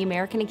kids from the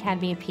American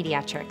Academy of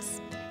Pediatrics.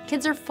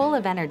 Kids are full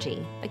of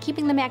energy, but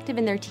keeping them active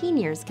in their teen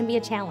years can be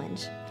a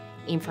challenge.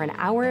 Aim for an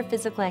hour of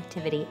physical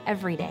activity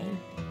every day.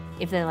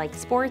 If they like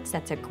sports,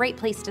 that's a great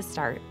place to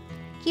start.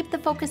 Keep the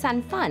focus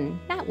on fun,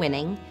 not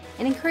winning,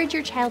 and encourage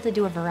your child to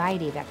do a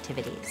variety of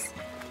activities.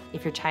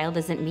 If your child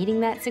isn't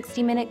meeting that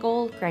 60-minute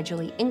goal,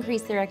 gradually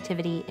increase their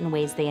activity in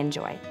ways they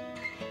enjoy.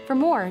 For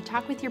more,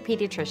 talk with your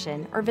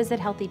pediatrician or visit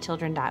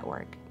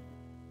healthychildren.org.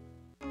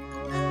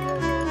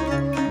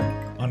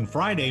 On On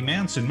Friday,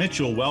 Mance and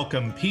Mitchell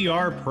welcome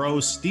PR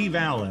pro Steve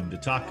Allen to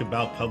talk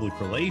about public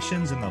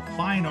relations and the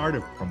fine art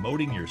of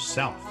promoting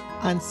yourself.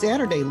 On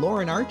Saturday,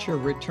 Lauren Archer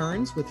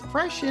returns with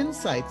fresh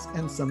insights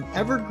and some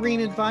evergreen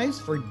advice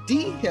for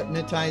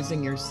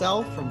dehypnotizing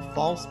yourself from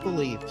false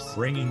beliefs.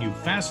 Bringing you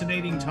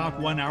fascinating talk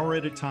 1 hour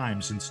at a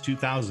time since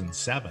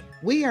 2007.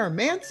 We are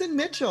Mance and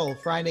Mitchell,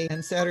 Friday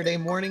and Saturday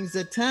mornings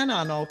at 10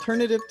 on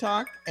Alternative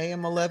Talk,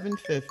 AM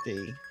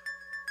 1150.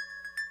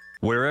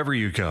 Wherever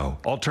you go,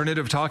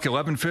 Alternative Talk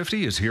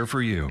 1150 is here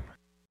for you.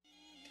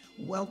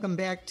 Welcome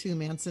back to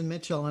Mance and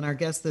Mitchell, and our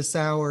guest this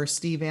hour,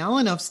 Steve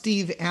Allen of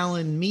Steve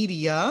Allen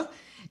Media.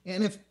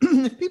 And if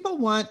people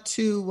want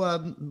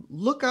to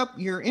look up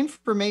your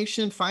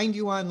information, find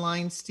you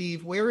online,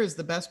 Steve, where is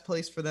the best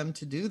place for them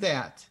to do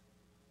that?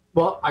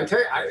 Well, I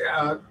tell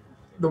you,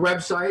 the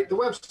website. The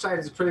website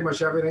is pretty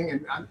much everything,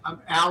 and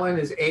I'm Allen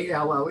is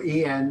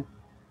ALLEN.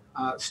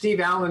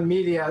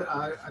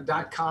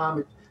 SteveAllenMedia.com.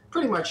 It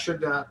pretty much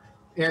should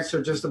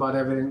answer just about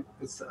everything.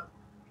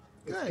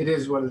 It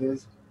is what it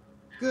is.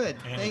 Good.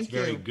 And Thank it's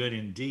very you. good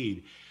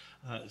indeed.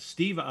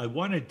 Steve, I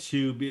wanted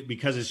to,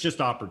 because it's just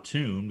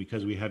opportune,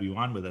 because we have you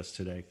on with us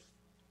today,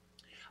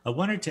 I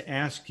wanted to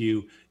ask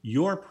you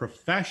your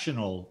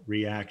professional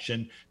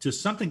reaction to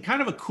something,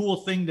 kind of a cool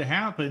thing to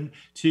happen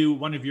to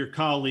one of your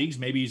colleagues.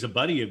 Maybe he's a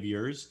buddy of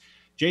yours,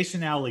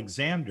 Jason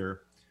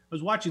Alexander. I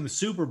was watching the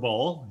Super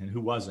Bowl, and who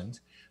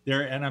wasn't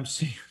there, and I'm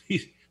seeing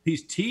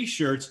these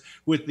T-shirts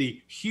with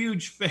the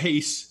huge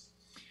face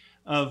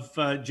of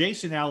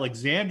Jason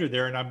Alexander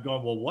there, and I'm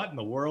going, well, what in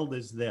the world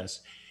is this?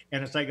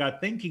 And as I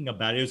got thinking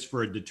about it, it was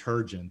for a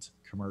detergent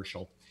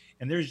commercial.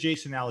 And there's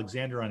Jason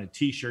Alexander on a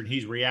T-shirt.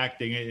 He's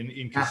reacting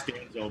in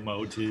Costanzo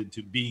mode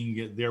to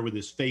being there with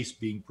his face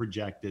being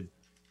projected.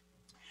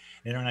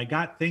 And when I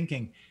got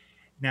thinking,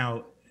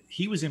 now,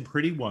 he was in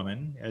Pretty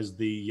Woman as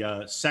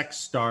the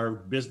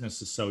sex-starved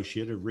business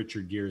associate of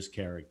Richard Gere's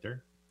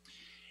character.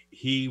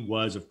 He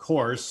was, of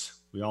course,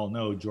 we all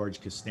know George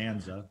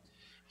Costanza.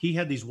 He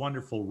had these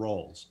wonderful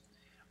roles.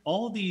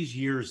 All these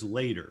years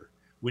later,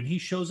 when he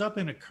shows up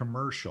in a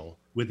commercial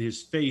with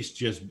his face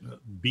just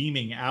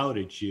beaming out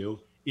at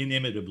you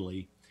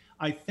inimitably,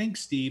 I think,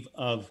 Steve,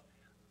 of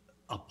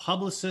a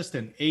publicist,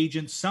 an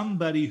agent,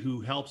 somebody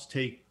who helps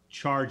take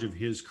charge of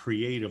his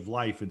creative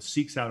life and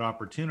seeks out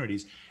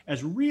opportunities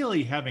as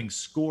really having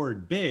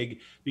scored big,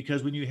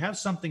 because when you have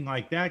something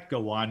like that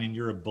go on and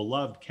you're a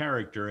beloved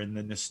character and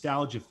the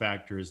nostalgia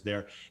factor is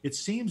there, it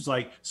seems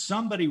like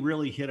somebody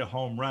really hit a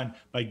home run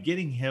by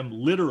getting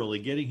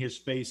his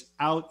face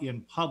out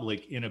in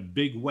public in a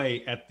big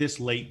way at this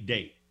late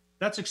date.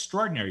 That's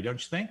extraordinary,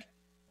 don't you think?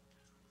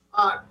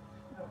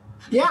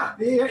 Yeah.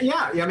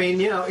 I mean,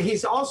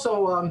 he's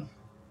also,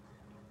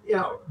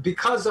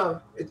 because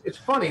of, it's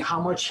funny how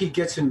much he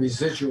gets in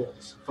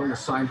residuals from the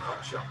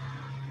Seinfeld show.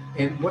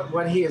 And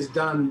what he has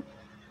done,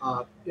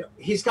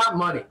 he's got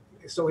money.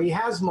 So he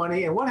has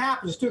money. And what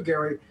happens too,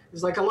 Gary,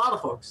 is like a lot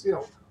of folks,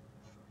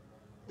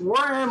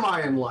 where am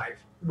I in life?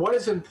 What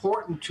is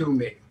important to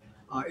me?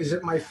 Is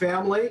it my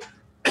family?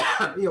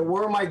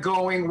 Where am I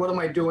going? What am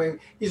I doing?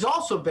 He's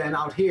also been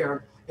out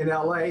here in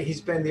LA. He's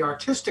been the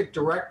artistic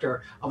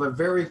director of a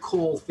very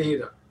cool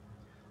theater.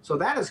 So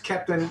that has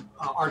kept him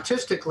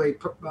artistically,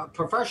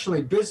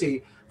 professionally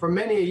busy for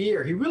many a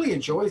year. He really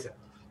enjoys it.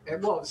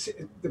 And, well,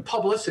 the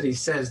publicity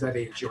says that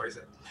he enjoys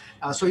it.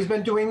 So he's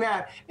been doing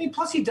that. And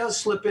plus, he does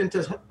slip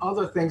into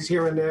other things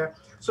here and there.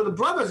 So the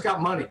brother's got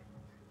money.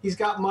 He's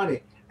got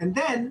money. And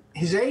then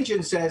his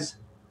agent says,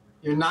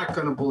 you're not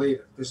going to believe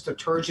it. This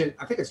detergent,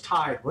 I think it's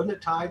Tide. Wasn't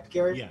it Tide,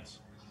 Gary?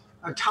 Yes.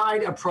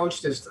 Tide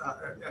approached this,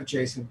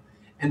 Jason,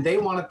 and they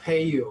want to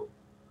pay you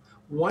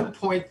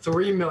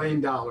 $1.3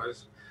 million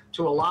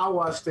to allow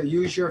us to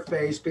use your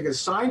face, because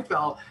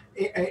Seinfeld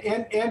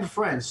and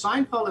Friends,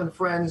 Seinfeld and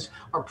Friends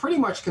are pretty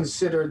much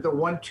considered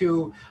the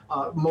two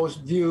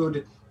most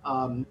viewed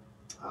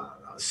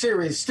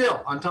series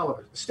still on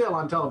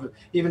television,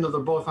 even though they're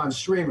both on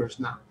streamers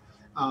now.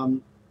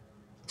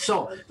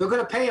 So they're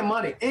going to pay him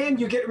money, and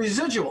you get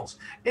residuals,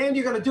 and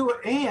you're going to do it,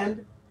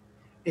 and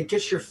it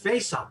gets your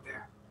face out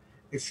there.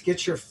 It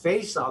gets your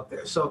face out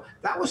there. So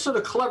that was sort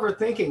of clever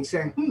thinking,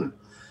 saying,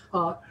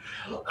 not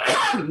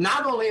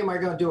only am I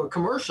going to do a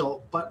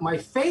commercial, but my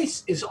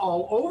face is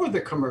all over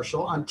the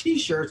commercial on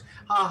T-shirts,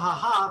 ha, ha,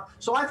 ha.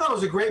 So I thought it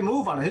was a great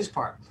move on his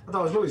part. I thought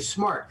it was really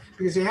smart,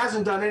 because he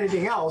hasn't done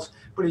anything else,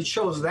 but he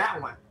chose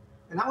that one.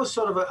 And that was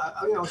sort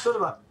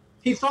of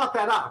he thought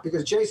that out,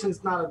 because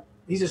Jason's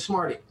he's a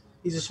smarty.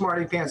 He's a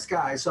smarty pants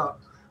guy. So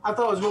I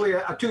thought it was really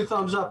a 2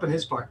 thumbs up on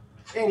his part,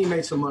 and he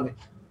made some money.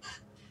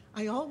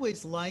 I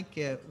always like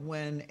it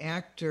when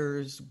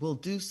actors will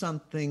do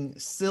something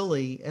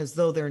silly as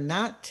though they're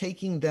not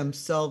taking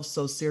themselves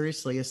so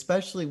seriously,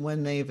 especially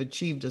when they've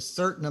achieved a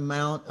certain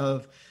amount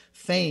of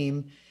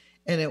fame.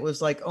 And it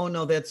was like, oh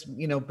no, that's,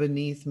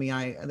 beneath me.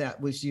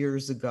 That was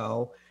years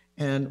ago.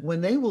 And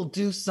when they will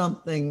do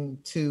something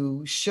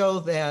to show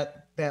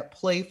that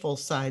playful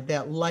side,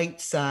 that light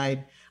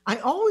side, I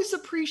always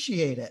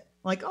appreciate it.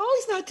 Like,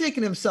 oh, he's not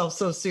taking himself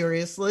so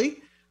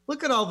seriously.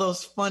 Look at all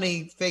those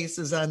funny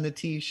faces on the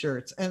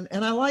T-shirts. And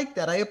I like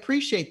that. I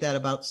appreciate that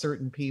about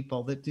certain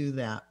people that do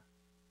that.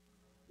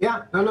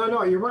 Yeah,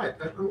 no, you're right.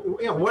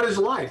 What is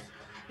life?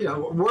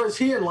 Where is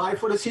he in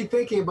life? What is he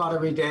thinking about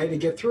every day to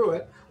get through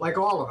it, like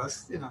all of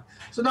us?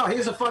 So no,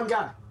 he's a fun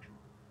guy.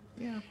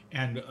 Yeah.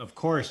 And of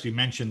course, you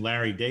mentioned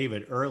Larry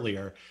David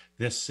earlier.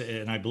 This,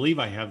 and I believe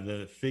I have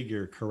the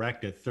figure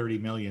correct at $30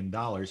 million,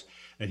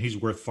 and he's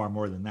worth far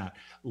more than that.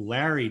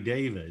 Larry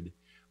David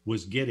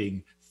was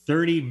getting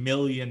 $30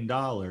 million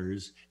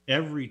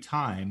every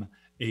time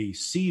a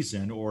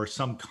season or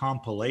some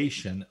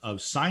compilation of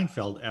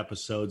Seinfeld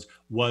episodes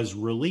was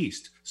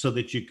released, so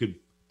that you could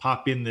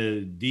pop in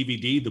the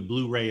DVD, the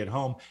Blu-ray at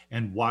home,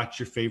 and watch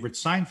your favorite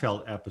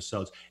Seinfeld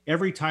episodes.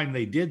 Every time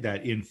they did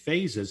that in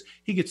phases,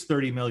 he gets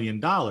 $30 million.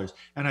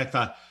 And I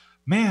thought,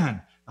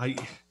 man, I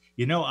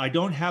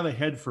don't have a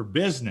head for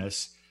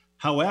business.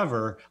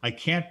 However, I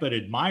can't but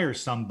admire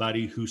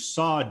somebody who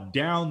saw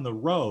down the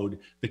road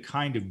the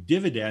kind of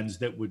dividends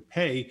that would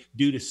pay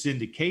due to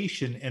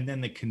syndication, and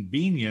then the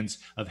convenience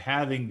of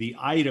having the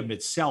item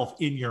itself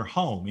in your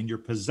home, in your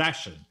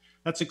possession.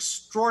 That's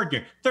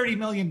extraordinary. $30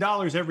 million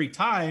every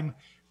time.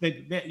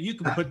 That you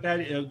can put that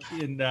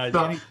in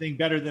anything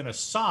better than a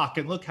sock,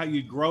 and look how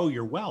you grow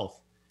your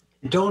wealth.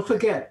 Don't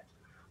forget,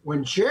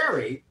 when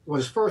Jerry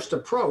was first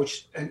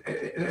approached and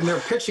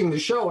they're pitching the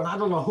show, and I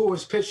don't know who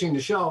was pitching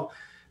the show,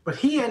 but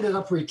he ended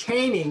up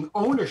retaining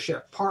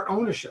part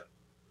ownership.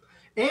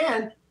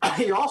 And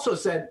he also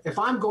said, if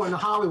I'm going to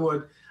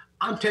Hollywood,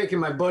 I'm taking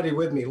my buddy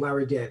with me,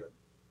 Larry David.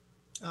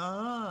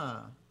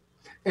 Ah.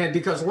 And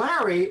because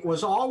Larry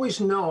was always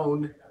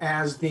known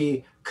as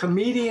the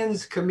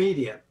comedian's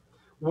comedian.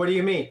 What do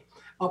you mean?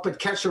 Up at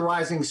Catch a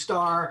Rising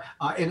Star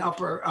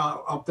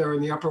up there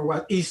in the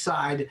Upper East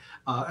Side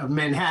of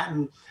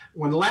Manhattan,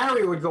 when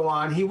Larry would go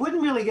on, he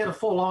wouldn't really get a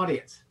full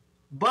audience.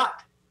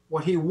 But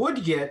what he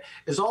would get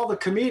is all the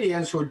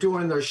comedians who are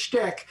doing their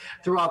shtick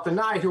throughout the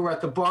night, who are at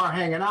the bar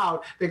hanging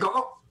out. They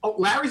go, oh,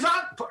 Larry's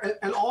on?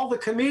 And all the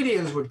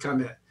comedians would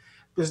come in.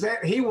 Because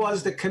he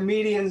was the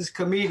comedian's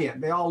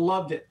comedian. They all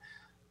loved it.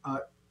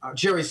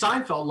 Jerry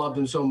Seinfeld loved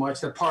him so much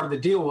that part of the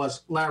deal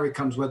was Larry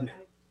comes with me.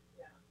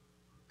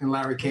 And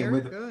Larry came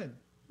with him. Good.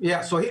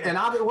 Yeah, so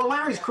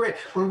Larry's great.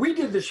 When we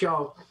did the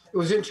show, it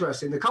was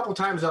interesting. The couple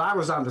times that I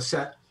was on the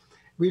set,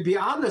 we'd be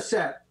on the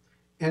set,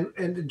 and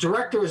the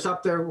director is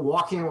up there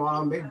walking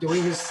around,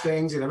 doing his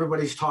things, and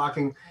everybody's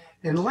talking.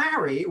 And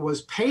Larry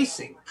was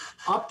pacing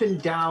up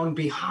and down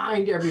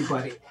behind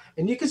everybody.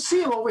 And you could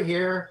see him over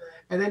here,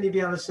 and then you'd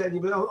be on the set, and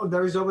you'd be, oh,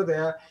 there he's over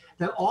there.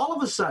 Then all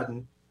of a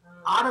sudden,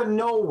 out of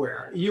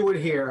nowhere, you would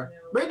hear,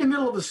 right in the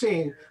middle of the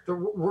scene,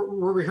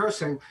 we're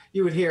rehearsing,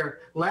 you would hear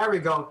Larry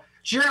go,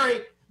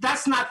 Jerry,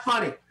 that's not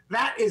funny.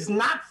 That is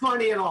not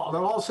funny at all.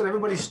 Then all of a sudden,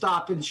 everybody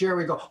stopped, and Jerry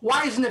would go,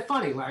 why isn't it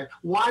funny, Larry?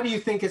 Why do you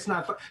think it's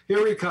not funny?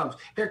 Here he comes.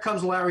 Here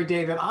comes Larry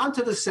David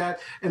onto the set,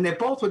 and they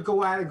both would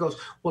go at it and goes,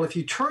 well, if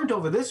you turned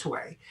over this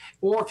way,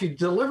 or if you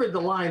delivered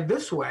the line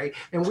this way,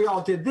 and we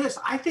all did this,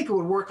 I think it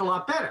would work a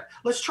lot better.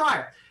 Let's try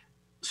it.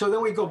 So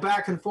then we go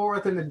back and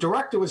forth, and the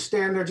director would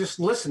stand there just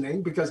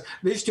listening, because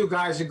these two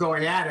guys are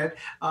going at it,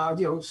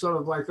 sort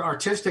of like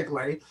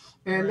artistically.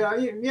 And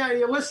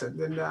you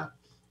listen,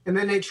 and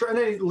then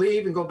they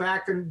leave and go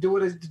back and do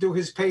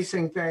his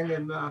pacing thing.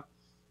 And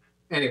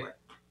anyway,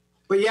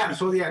 but yeah,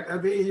 so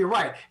yeah, you're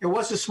right. It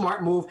was a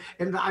smart move.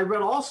 And I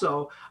read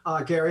also,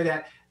 Gary,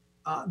 that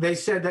they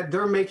said that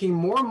they're making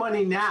more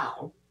money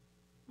now.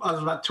 It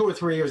was about 2 or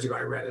 3 years ago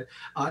I read it.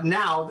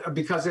 Now,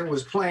 because it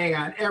was playing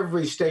on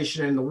every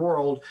station in the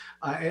world,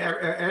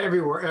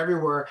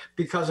 everywhere,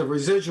 because of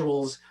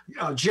residuals,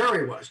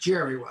 Jerry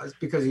was,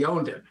 because he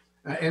owned it,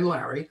 and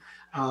Larry,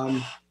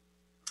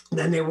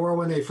 than they were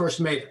when they first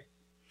made it.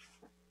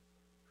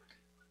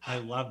 I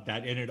love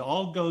that. And it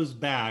all goes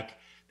back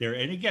there.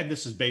 And again,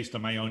 this is based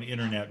on my own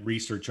internet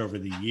research over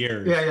the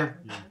years. Yeah.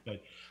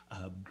 But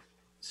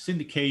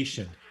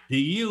syndication. Do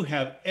you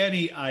have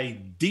any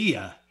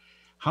idea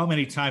how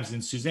many times,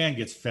 and Suzanne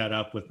gets fed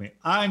up with me,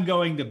 I'm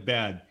going to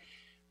bed.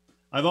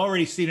 I've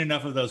already seen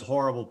enough of those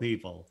horrible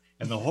people.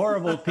 And the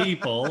horrible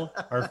people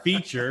are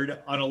featured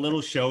on a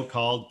little show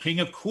called King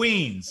of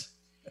Queens.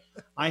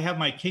 I have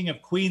my King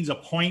of Queens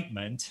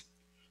appointment,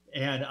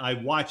 and I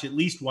watch at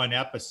least one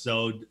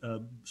episode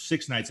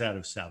 6 nights out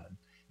of 7.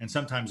 And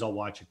sometimes I'll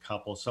watch a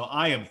couple. So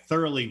I am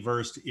thoroughly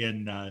versed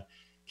in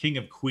King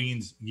of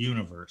Queens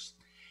universe.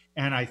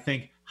 And I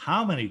think,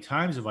 how many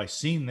times have I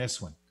seen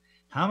this one?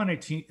 How many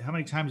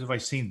times have I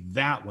seen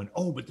that one?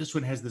 Oh, but this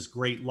one has this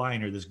great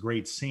line or this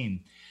great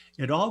scene.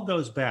 It all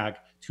goes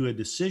back to a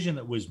decision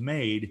that was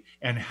made,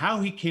 and how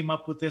he came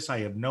up with this, I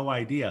have no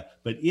idea.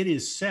 But it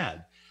is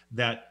said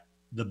that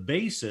the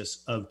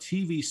basis of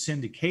TV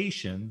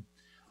syndication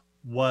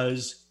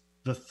was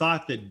the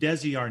thought that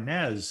Desi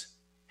Arnaz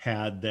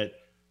had, that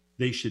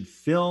they should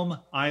film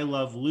I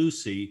Love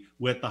Lucy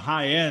with the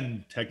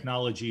high-end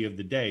technology of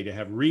the day to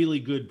have really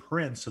good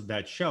prints of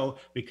that show,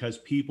 because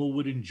people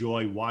would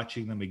enjoy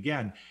watching them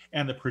again.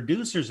 And the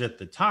producers at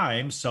the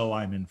time, so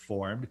I'm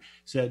informed,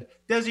 said,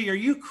 Desi, are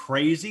you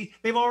crazy?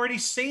 They've already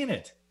seen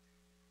it.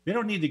 They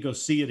don't need to go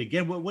see it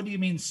again. What do you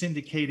mean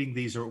syndicating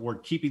these or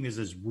keeping these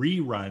as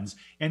reruns?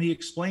 And he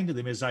explained to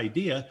them his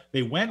idea.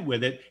 They went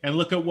with it, and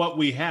look at what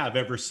we have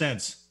ever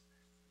since.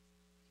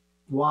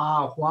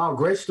 Wow.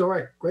 Great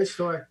story.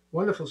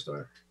 Wonderful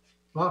story.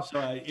 Wow.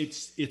 So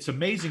it's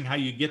amazing how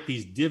you get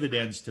these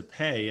dividends to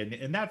pay.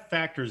 And that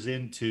factors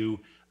into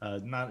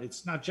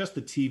it's not just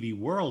the TV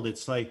world.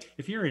 It's like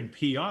if you're in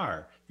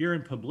PR, if you're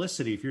in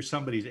publicity, if you're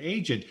somebody's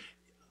agent,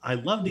 I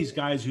love these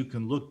guys who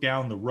can look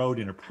down the road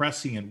in a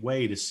prescient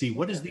way to see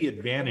what is the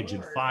advantage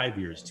in 5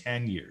 years,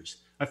 10 years.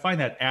 I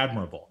find that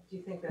admirable.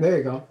 There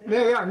you go.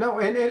 Yeah. No,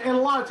 and a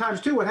lot of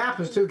times too, what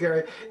happens too,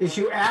 Gary, is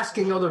you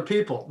asking other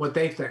people what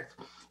they think.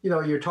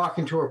 You're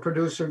talking to a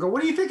producer and go,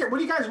 what do you think? What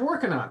are you guys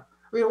working on?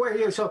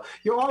 So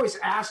you're always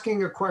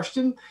asking a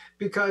question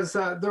because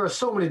there are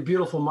so many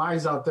beautiful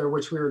minds out there,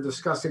 which we were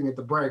discussing at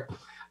the break.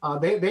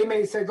 They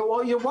may say,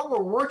 well, what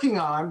we're working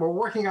on,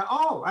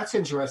 oh, that's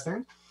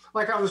interesting.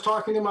 Like I was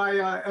talking to my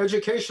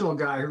educational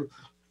guy,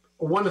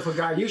 a wonderful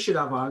guy you should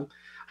have on.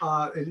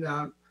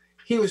 And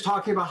he was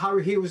talking about how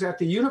he was at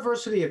the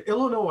University of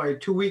Illinois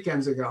 2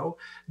 weekends ago,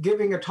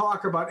 giving a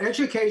talk about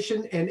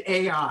education and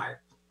AI.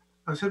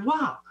 I said,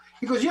 wow.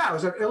 He goes, yeah, I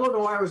was at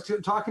Illinois. I was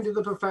talking to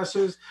the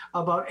professors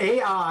about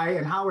AI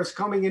and how it's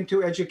coming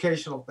into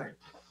educational thing.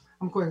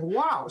 I'm going,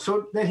 wow.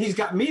 So then he's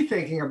got me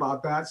thinking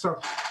about that. So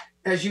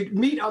as you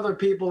meet other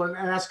people and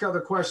ask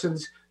other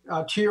questions,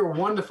 to your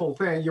wonderful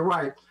thing, you're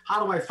right.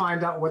 How do I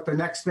find out what the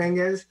next thing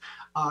is?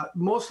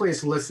 Mostly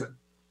it's listen,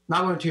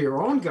 not only to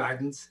your own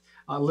guidance,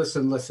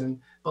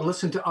 listen, but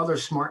listen to other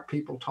smart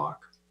people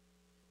talk.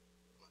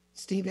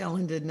 Steve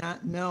Allen did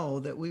not know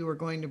that we were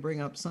going to bring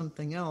up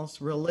something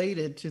else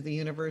related to the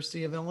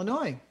University of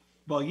Illinois.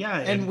 Well, yeah.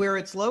 And where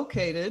it's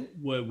located.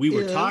 Well, we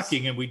were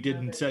talking and we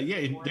didn't,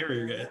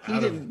 they're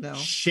out of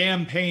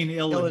Champaign,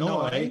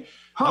 Illinois.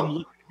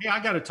 Hey, I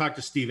got to talk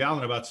to Steve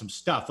Allen about some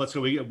stuff. Let's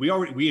go.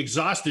 We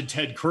exhausted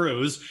Ted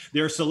Cruz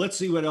there, so let's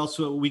see what else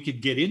we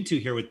could get into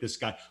here with this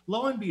guy.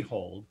 Lo and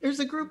behold,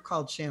 there's a group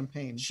called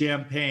Champaign.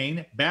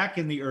 Champaign, back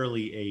in the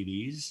early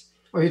 '80s.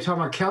 Oh, you're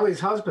talking about Kelly's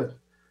husband.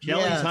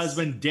 Kelly's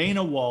husband,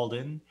 Dana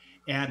Walden,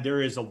 and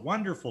there is a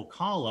wonderful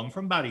column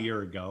from about a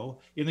year ago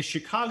in the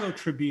Chicago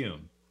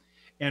Tribune.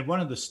 And one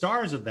of the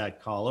stars of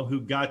that column who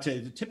got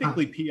to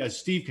typically, as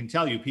Steve can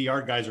tell you, PR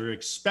guys are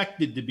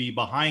expected to be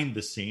behind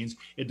the scenes.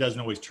 It doesn't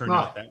always turn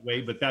out that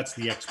way, but that's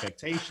the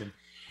expectation.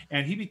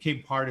 And he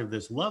became part of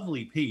this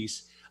lovely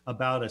piece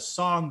about a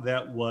song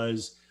that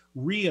was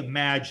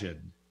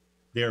reimagined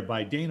there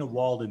by Dana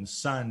Walden's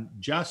son,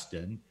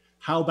 Justin,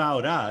 How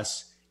About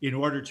Us, in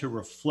order to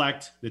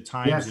reflect the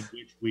times in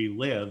which we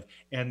live.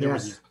 And there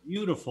was this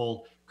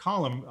beautiful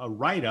column, a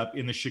write-up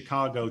in the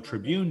Chicago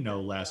Tribune, no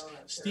less.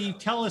 Steve,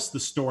 tell us the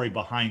story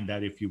behind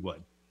that, if you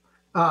would.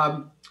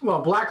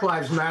 Well, Black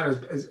Lives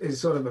Matter is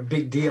sort of a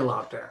big deal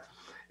out there,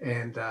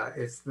 and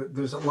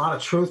there's a lot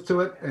of truth to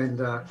it.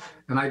 And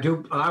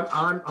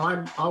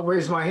I'll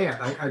raise my hand.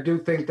 I do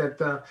think that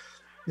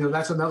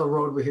that's another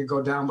road we could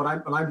go down, but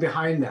I'm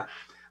behind that.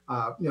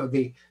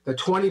 The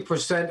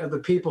 20% of the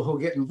people who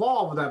get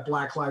involved with that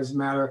Black Lives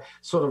Matter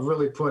sort of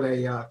really put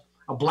a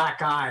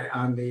black eye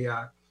on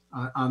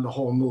the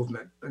whole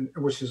movement,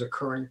 which is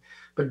occurring.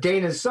 But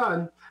Dana's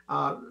son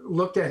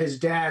looked at his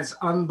dad's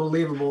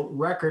unbelievable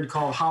record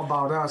called How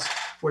About Us,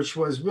 which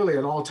was really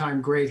an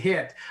all-time great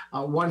hit,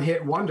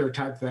 one-hit wonder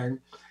type thing.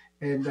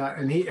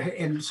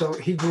 And so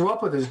he grew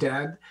up with his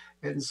dad.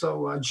 And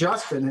so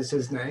Justin is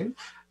his name.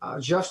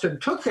 Justin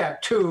took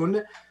that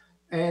tune,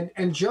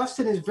 and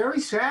Justin is very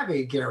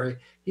savvy, Gary.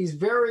 He's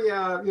very,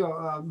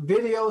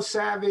 video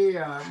savvy,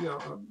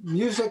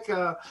 music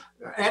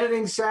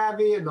editing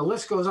savvy, and the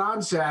list goes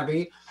on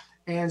savvy.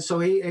 And so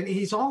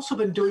he's also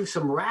been doing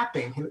some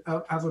rapping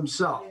of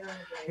himself.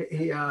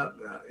 He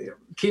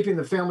keeping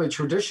the family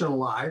tradition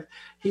alive.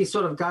 He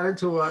sort of got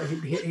into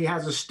he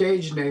has a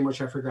stage name,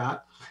 which I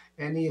forgot,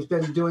 and he's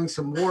been doing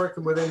some work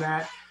within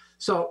that.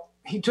 So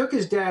he took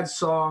his dad's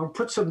song,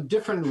 put some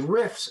different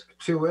riffs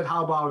to it,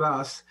 How About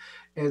Us,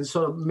 and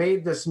sort of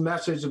made this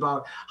message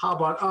about how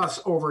about us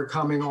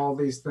overcoming all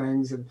these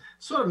things, and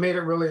sort of made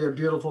it really a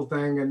beautiful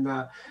thing. And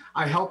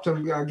I helped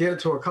him get it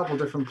to a couple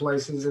different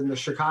places, and the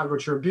Chicago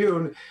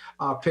Tribune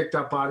picked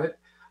up on it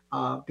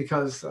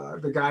because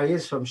the guy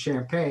is from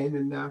Champaign,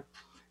 and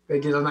they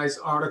did a nice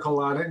article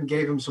on it and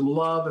gave him some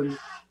love, and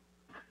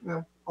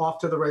off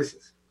to the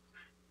races.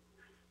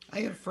 I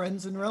have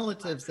friends and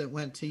relatives that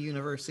went to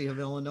University of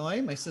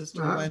Illinois. My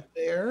sister went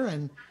there,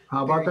 and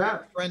how about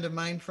that? A friend of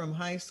mine from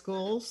high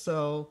school.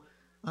 So,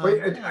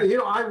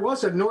 I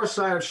was a north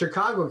side of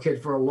Chicago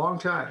kid for a long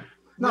time.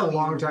 Not a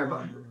long time,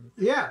 but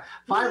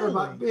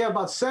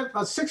about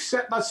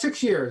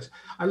 6 years.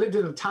 I lived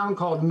in a town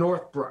called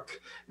Northbrook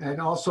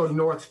and also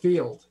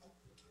Northfield.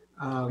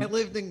 I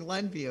lived in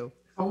Glenview.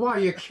 Oh, wow,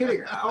 you're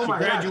kidding! Oh my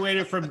God!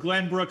 Graduated from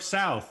Glenbrook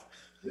South.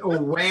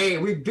 Oh, way.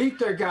 We beat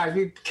their guys.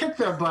 We kicked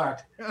their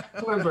butt.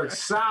 Glenbrook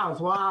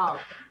South. Wow.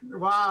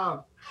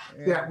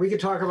 Yeah, we could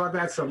talk about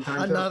that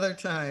sometime. Another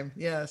time,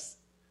 yes.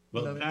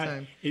 Well, another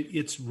time.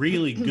 It's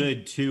really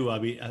good too. I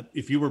mean,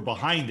 if you were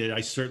behind it, I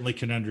certainly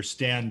can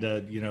understand,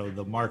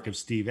 the mark of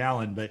Steve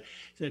Allen. But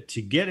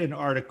to get an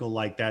article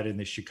like that in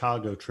the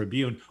Chicago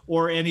Tribune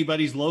or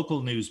anybody's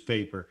local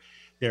newspaper,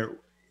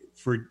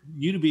 for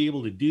you to be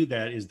able to do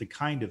that is the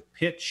kind of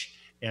pitch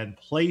and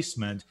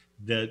placement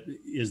that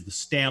is the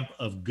stamp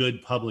of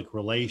good public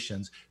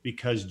relations,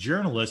 because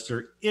journalists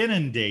are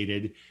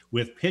inundated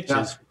with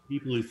pitches for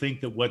people who think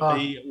that what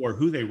they or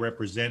who they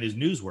represent is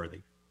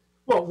newsworthy.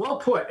 Well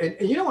put.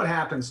 And you know what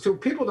happens too?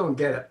 People don't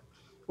get it.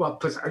 Well,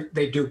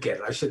 they do get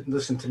it. I shouldn't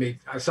listen to me.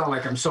 I sound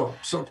like I'm so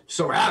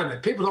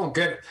adamant. People don't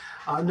get it.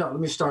 No, let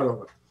me start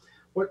over.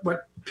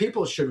 What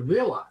people should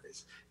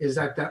realize is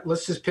that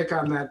let's just pick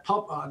on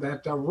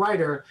that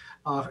writer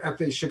at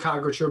the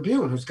Chicago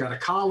Tribune who's got a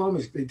column.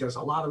 He does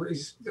a lot of.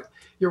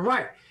 You're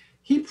right.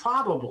 He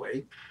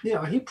probably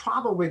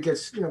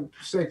gets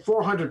say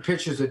 400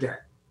 pitches a day.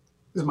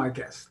 Is my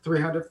guess.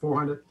 300,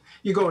 400.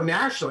 You go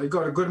national, you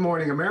go to Good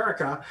Morning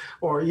America,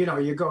 or you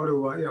go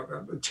to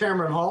a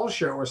Chairman Hall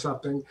show or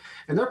something,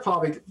 and they're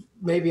probably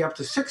maybe up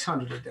to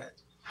 600 a day.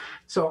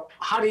 So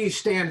how do you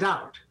stand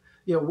out?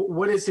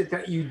 What is it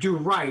that you do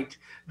right?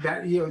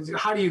 That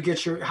how do you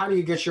get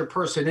your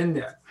person in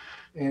there?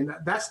 And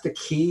that's the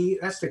key.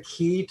 That's the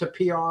key to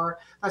PR.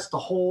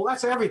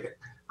 That's everything.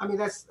 I mean,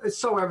 it's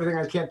so everything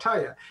I can't tell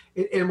you.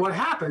 And what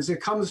happens,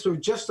 it comes through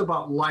just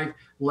about life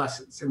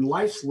lessons. And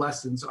life's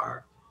lessons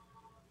are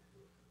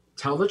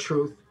tell the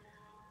truth,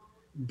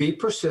 be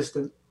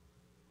persistent,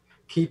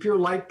 keep your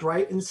light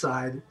bright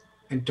inside,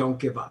 and don't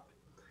give up.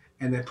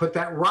 And then put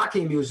that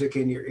Rocky music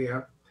in your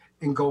ear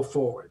and go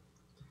forward.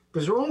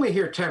 Because we're only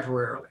here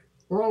temporarily.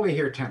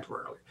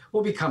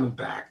 We'll be coming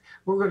back.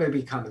 We're going to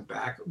be coming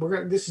back.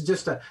 This is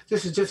just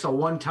a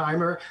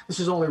one-timer. This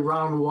is only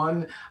round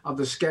one of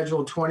the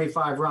scheduled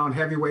 25-round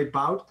heavyweight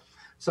bout.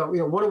 So,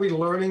 what are we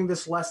learning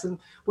this lesson?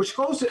 Which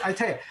goes to, I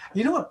tell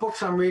you know what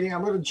books I'm reading?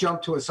 I'm going to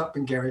jump to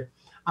something, Gary.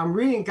 I'm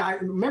reading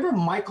remember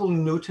Michael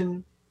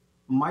Newton?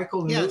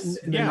 Newton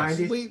in the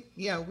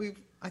 90s?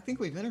 I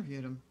think we've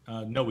interviewed him.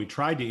 No, we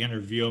tried to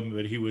interview him,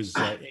 but he was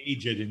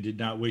aged and did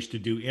not wish to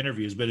do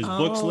interviews. But his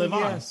books live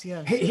on.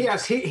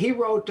 Yes. He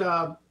wrote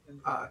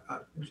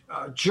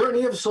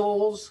Journey of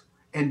Souls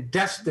and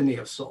Destiny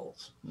of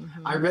Souls.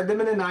 Mm-hmm. I read them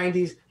in the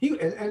 90s.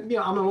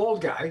 I'm an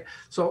old guy,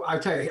 so I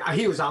tell you,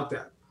 he was out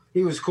there.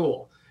 He was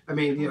cool. I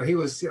mean, he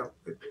was,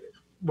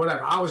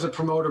 whatever. I was a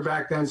promoter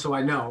back then, so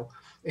I know.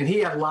 And he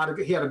had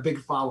a big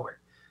following.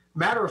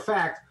 Matter of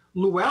fact,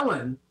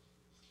 Llewellyn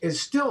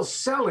is still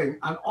selling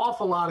an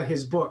awful lot of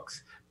his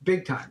books,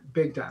 big time.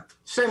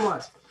 Same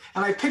ones.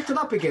 And I picked it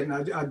up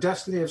again,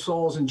 Destiny of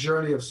Souls and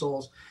Journey of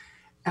Souls.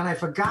 And I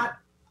forgot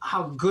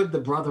how good the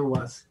brother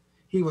was.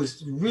 He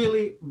was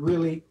really,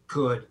 really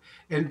good.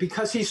 And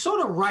because he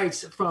sort of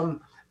writes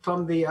from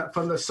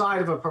the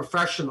side of a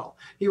professional.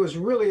 He was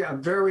really a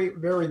very,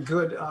 very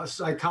good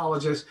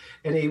psychologist,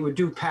 and he would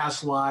do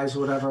past lives,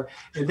 whatever.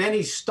 And then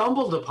he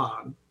stumbled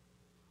upon,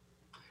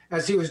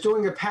 as he was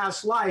doing a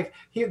past life,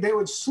 they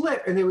would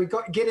slip and they would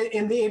get it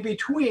in the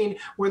in-between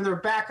when they're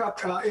back up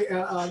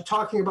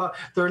talking about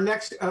their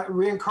next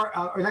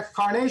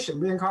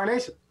reincarnation.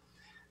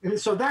 And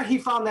so that he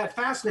found that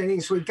fascinating,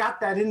 so he got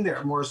that in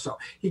there more so.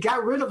 He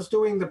got rid of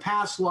doing the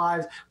past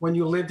lives when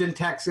you lived in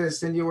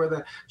Texas and you were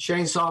the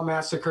Chainsaw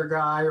Massacre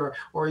guy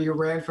or you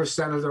ran for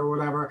senator or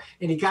whatever,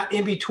 and he got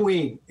in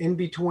between. And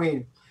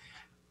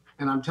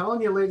I'm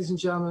telling you, ladies and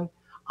gentlemen,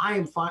 I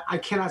am fine. I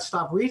cannot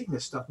stop reading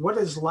this stuff. What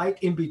is life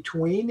in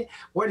between?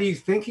 What are you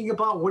thinking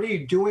about? What are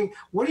you doing?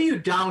 What are you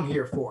down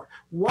here for?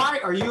 Why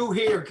are you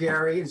here,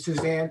 Gary and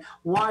Suzanne?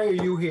 Why are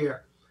you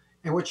here?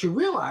 And what you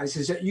realize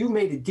is that you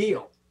made a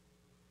deal,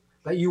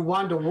 that you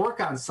wanted to work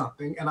on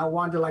something, and I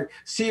wanted to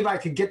see if I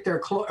could get there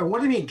close. And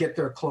what do you mean get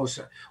there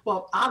closer?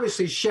 Well,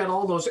 obviously shed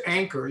all those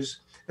anchors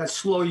that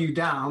slow you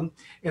down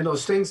and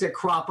those things that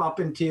crop up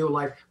into you,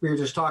 like we were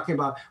just talking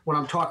about. When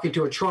I'm talking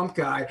to a Trump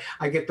guy,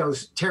 I get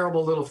those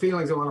terrible little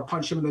feelings. I want to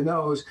punch him in the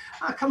nose.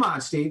 Come on,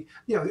 Steve.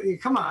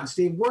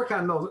 Work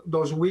on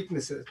those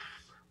weaknesses,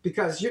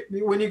 because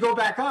when you go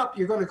back up,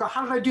 you're going to go,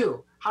 how did I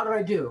do?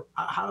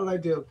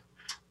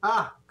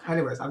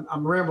 Anyways,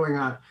 I'm rambling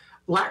on.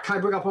 Can I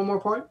bring up one more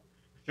point?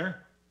 Sure.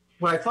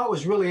 What I thought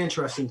was really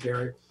interesting,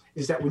 Gary,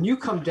 is that when you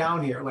come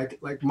down here,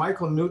 like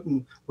Michael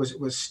Newton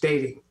was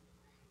stating,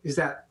 is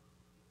that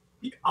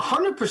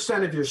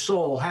 100% of your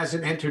soul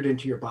hasn't entered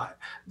into your body.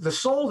 The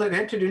soul that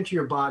entered into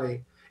your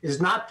body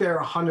is not there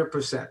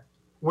 100%.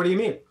 What do you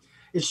mean?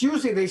 It's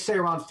usually, they say,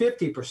 around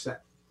 50%.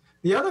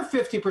 The other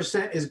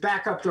 50% is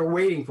back up there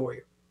waiting for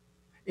you.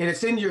 And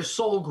it's in your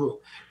soul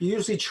group. You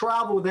usually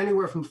travel with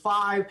anywhere from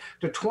 5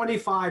 to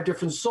 25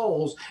 different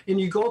souls, and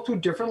you go through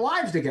different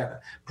lives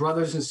together.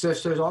 Brothers and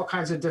sisters, all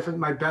kinds of different,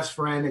 my best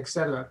friend,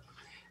 etc.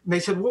 And they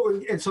said,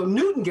 and so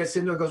Newton gets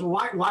into it and goes,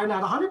 why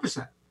not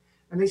 100%?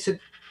 And they said,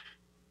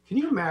 can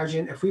you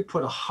imagine if we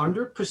put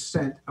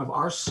 100% of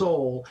our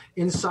soul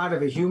inside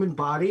of a human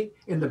body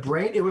in the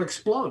brain? It would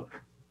explode.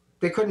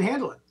 They couldn't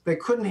handle it. They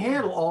couldn't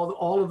handle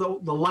all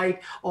of the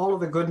light, all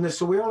of the goodness.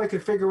 So we only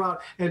could figure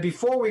out, and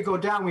before we go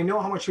down, we know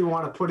how much we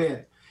want to put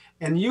in.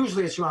 And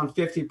usually it's around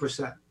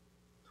 50%,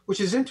 which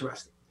is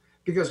interesting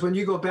because when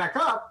you go back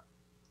up,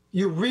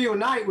 you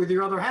reunite with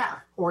your other half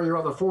or your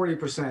other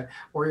 40%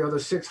 or your other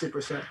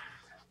 60%.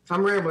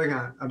 I'm rambling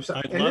on. I'm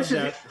sorry. I love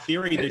that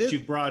theory that you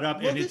brought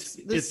up. Well, and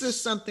this is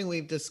something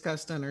we've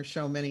discussed on our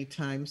show many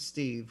times,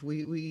 Steve.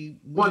 We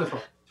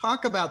wonderful.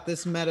 Talk about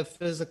this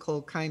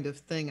metaphysical kind of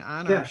thing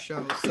on our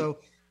show. So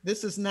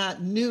this is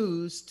not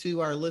news to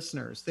our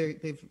listeners.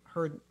 They've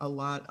heard a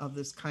lot of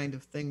this kind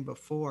of thing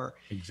before.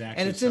 Exactly.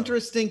 And it's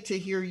interesting to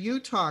hear you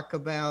talk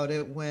about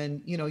it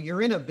when,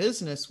 you're in a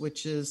business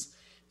which is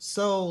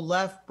so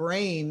left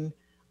brain,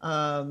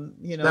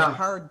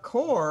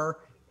 hardcore.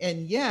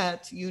 And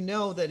yet,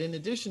 that in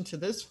addition to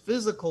this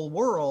physical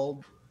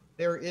world,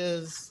 there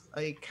is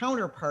a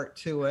counterpart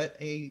to it,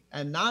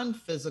 a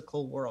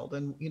non-physical world.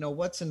 And,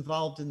 what's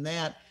involved in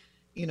that,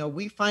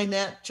 we find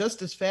that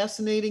just as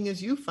fascinating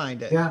as you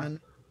find it. Yeah. And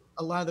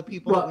a lot of the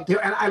people.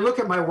 And I look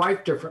at my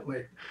wife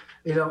differently.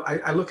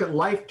 I look at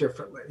life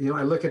differently.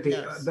 I look at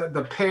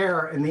the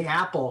pear and the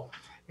apple,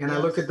 and I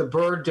look at the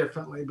bird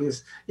differently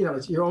because,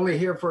 you're only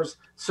here for a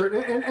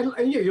certain,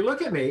 and you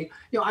look at me,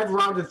 I've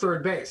rounded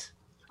third base.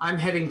 I'm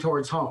heading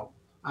towards home.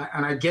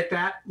 And I get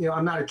that.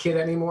 I'm not a kid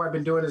anymore. I've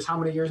been doing this how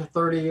many years?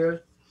 30 years.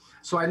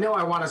 So I know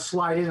I want to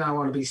slide in and I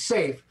want to be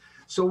safe.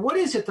 So what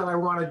is it that I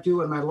want to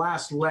do in my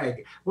last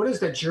leg? What is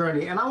the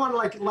journey? And I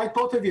want to, like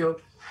both of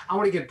you, I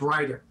want to get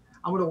brighter.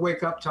 I want to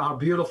wake up to how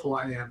beautiful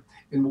I am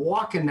and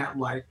walk in that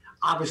light.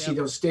 Obviously,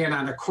 don't stand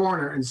on a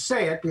corner and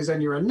say it because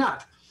then you're a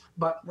nut.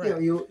 But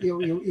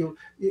you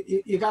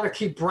got to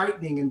keep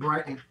brightening and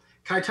brightening.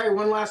 Can I tell you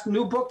one last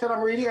new book that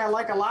I'm reading I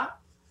like a lot?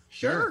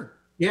 Sure.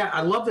 Yeah,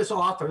 I love this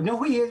author. You know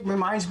who he is?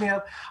 Reminds me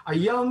of a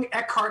young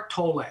Eckhart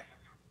Tolle.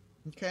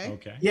 Okay.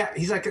 Yeah,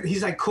 he's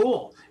like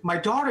cool. My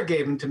daughter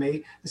gave him to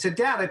me and said,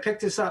 "Dad, I picked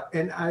this up."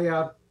 And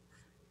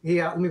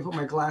let me put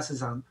my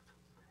glasses on.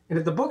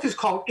 And the book is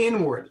called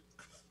Inward.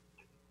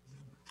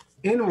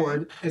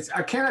 Inward.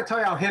 I cannot tell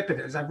you how hip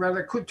it is. I've read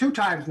it 2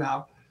 times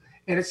now,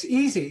 and it's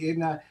easy.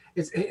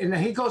 And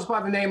he goes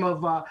by the name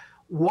of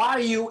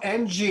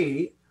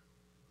Yung,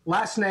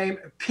 last name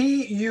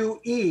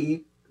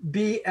Pueblo.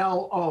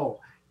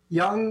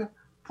 Young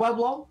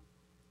Pueblo.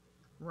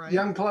 Right.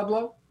 Young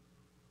Pueblo.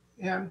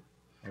 Yeah.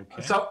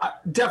 Okay. So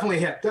definitely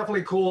hip,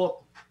 definitely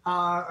cool.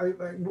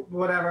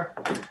 Whatever.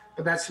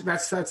 But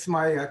that's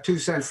my 2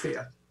 cents to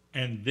you.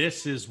 And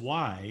this is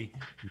why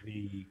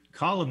the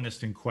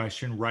columnist in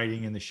question,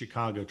 writing in the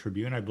Chicago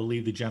Tribune, I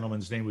believe the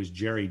gentleman's name was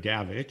Jerry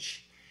Davich,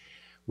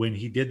 when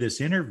he did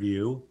this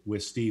interview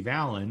with Steve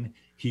Allen,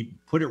 he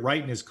put it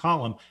right in his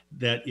column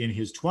that in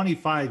his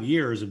 25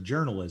 years of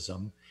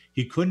journalism,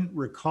 he couldn't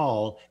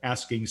recall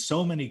asking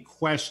so many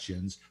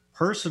questions,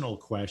 personal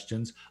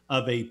questions,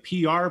 of a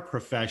PR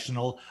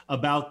professional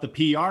about the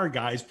PR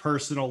guy's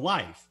personal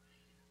life.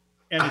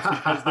 And it's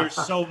because there's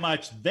so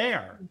much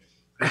there.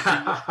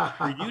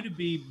 For you to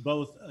be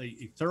both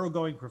a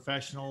thoroughgoing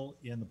professional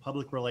in the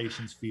public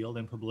relations field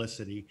and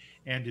publicity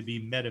and to be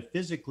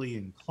metaphysically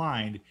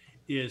inclined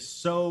is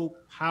so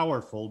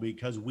powerful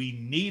because we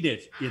need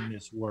it in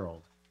this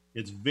world.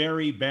 It's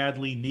very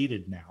badly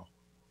needed now.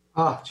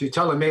 Oh, you're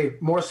telling me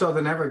more so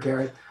than ever,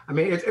 Gary. I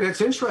mean,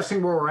 it's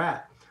interesting where we're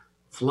at.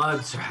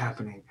 Floods are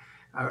happening,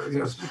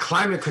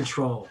 climate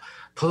control,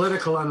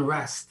 political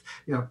unrest,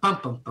 bump,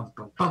 bump, bump,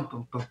 bump, bump,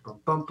 bump, bump,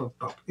 bump, bump, bump,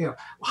 bump.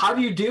 How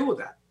do you deal with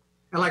that?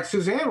 And like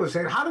Suzanne was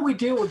saying, how do we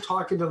deal with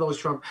talking to those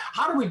Trump?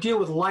 How do we deal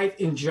with life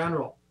in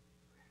general?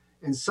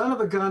 And son of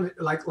a gun,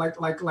 like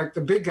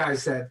the big guy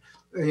said,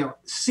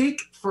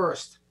 seek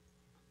first.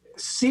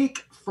 Seek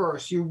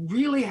first. You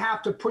really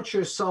have to put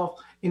yourself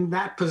in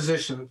that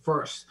position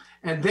first,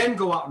 and then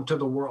go out into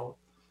the world.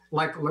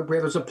 Like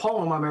there's a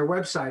poem on my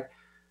website.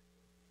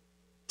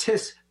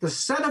 'Tis the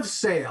set of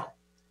sail,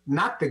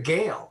 not the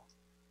gale,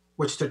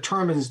 which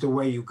determines the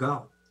way you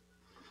go.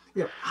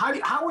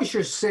 How is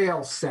your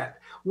sail set?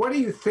 What do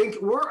you think?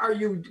 Where are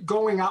you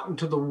going out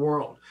into the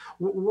world?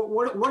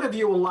 What have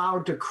you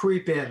allowed to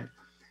creep in?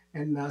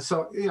 And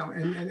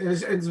and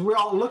as we're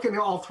all looking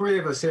at all 3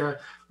 of us here,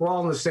 we're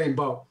all in the same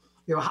boat.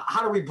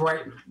 How do we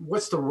brighten?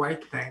 What's the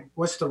right thing?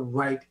 What's the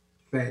right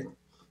thing?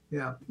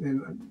 Yeah,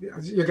 and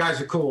you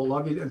guys are cool.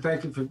 Love you, and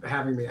thank you for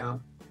having me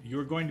on.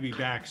 You're going to be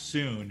back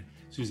soon.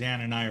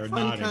 Suzanne and I are Fun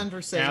nodding.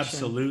 Conversation.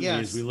 Absolutely, yes.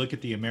 As we look at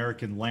the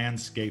American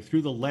landscape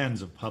through the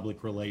lens of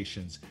public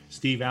relations.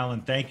 Steve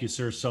Allen, thank you,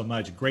 sir, so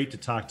much. Great to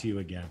talk to you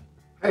again.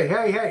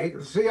 Hey.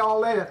 See y'all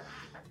later.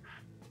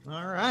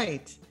 All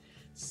right.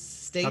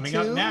 Stay Coming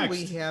tuned. Up next.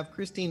 We have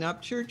Christine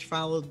Upchurch,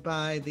 followed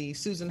by the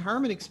Susan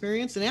Harmon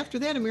Experience. And after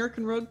that,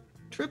 American Road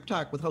Trip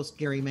Talk with host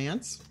Gary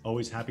Mance.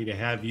 Always happy to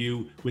have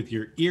you with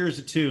your ears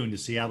attuned to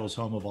Seattle's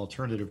home of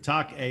alternative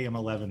talk, AM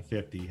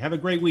 1150. Have a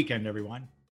great weekend, everyone.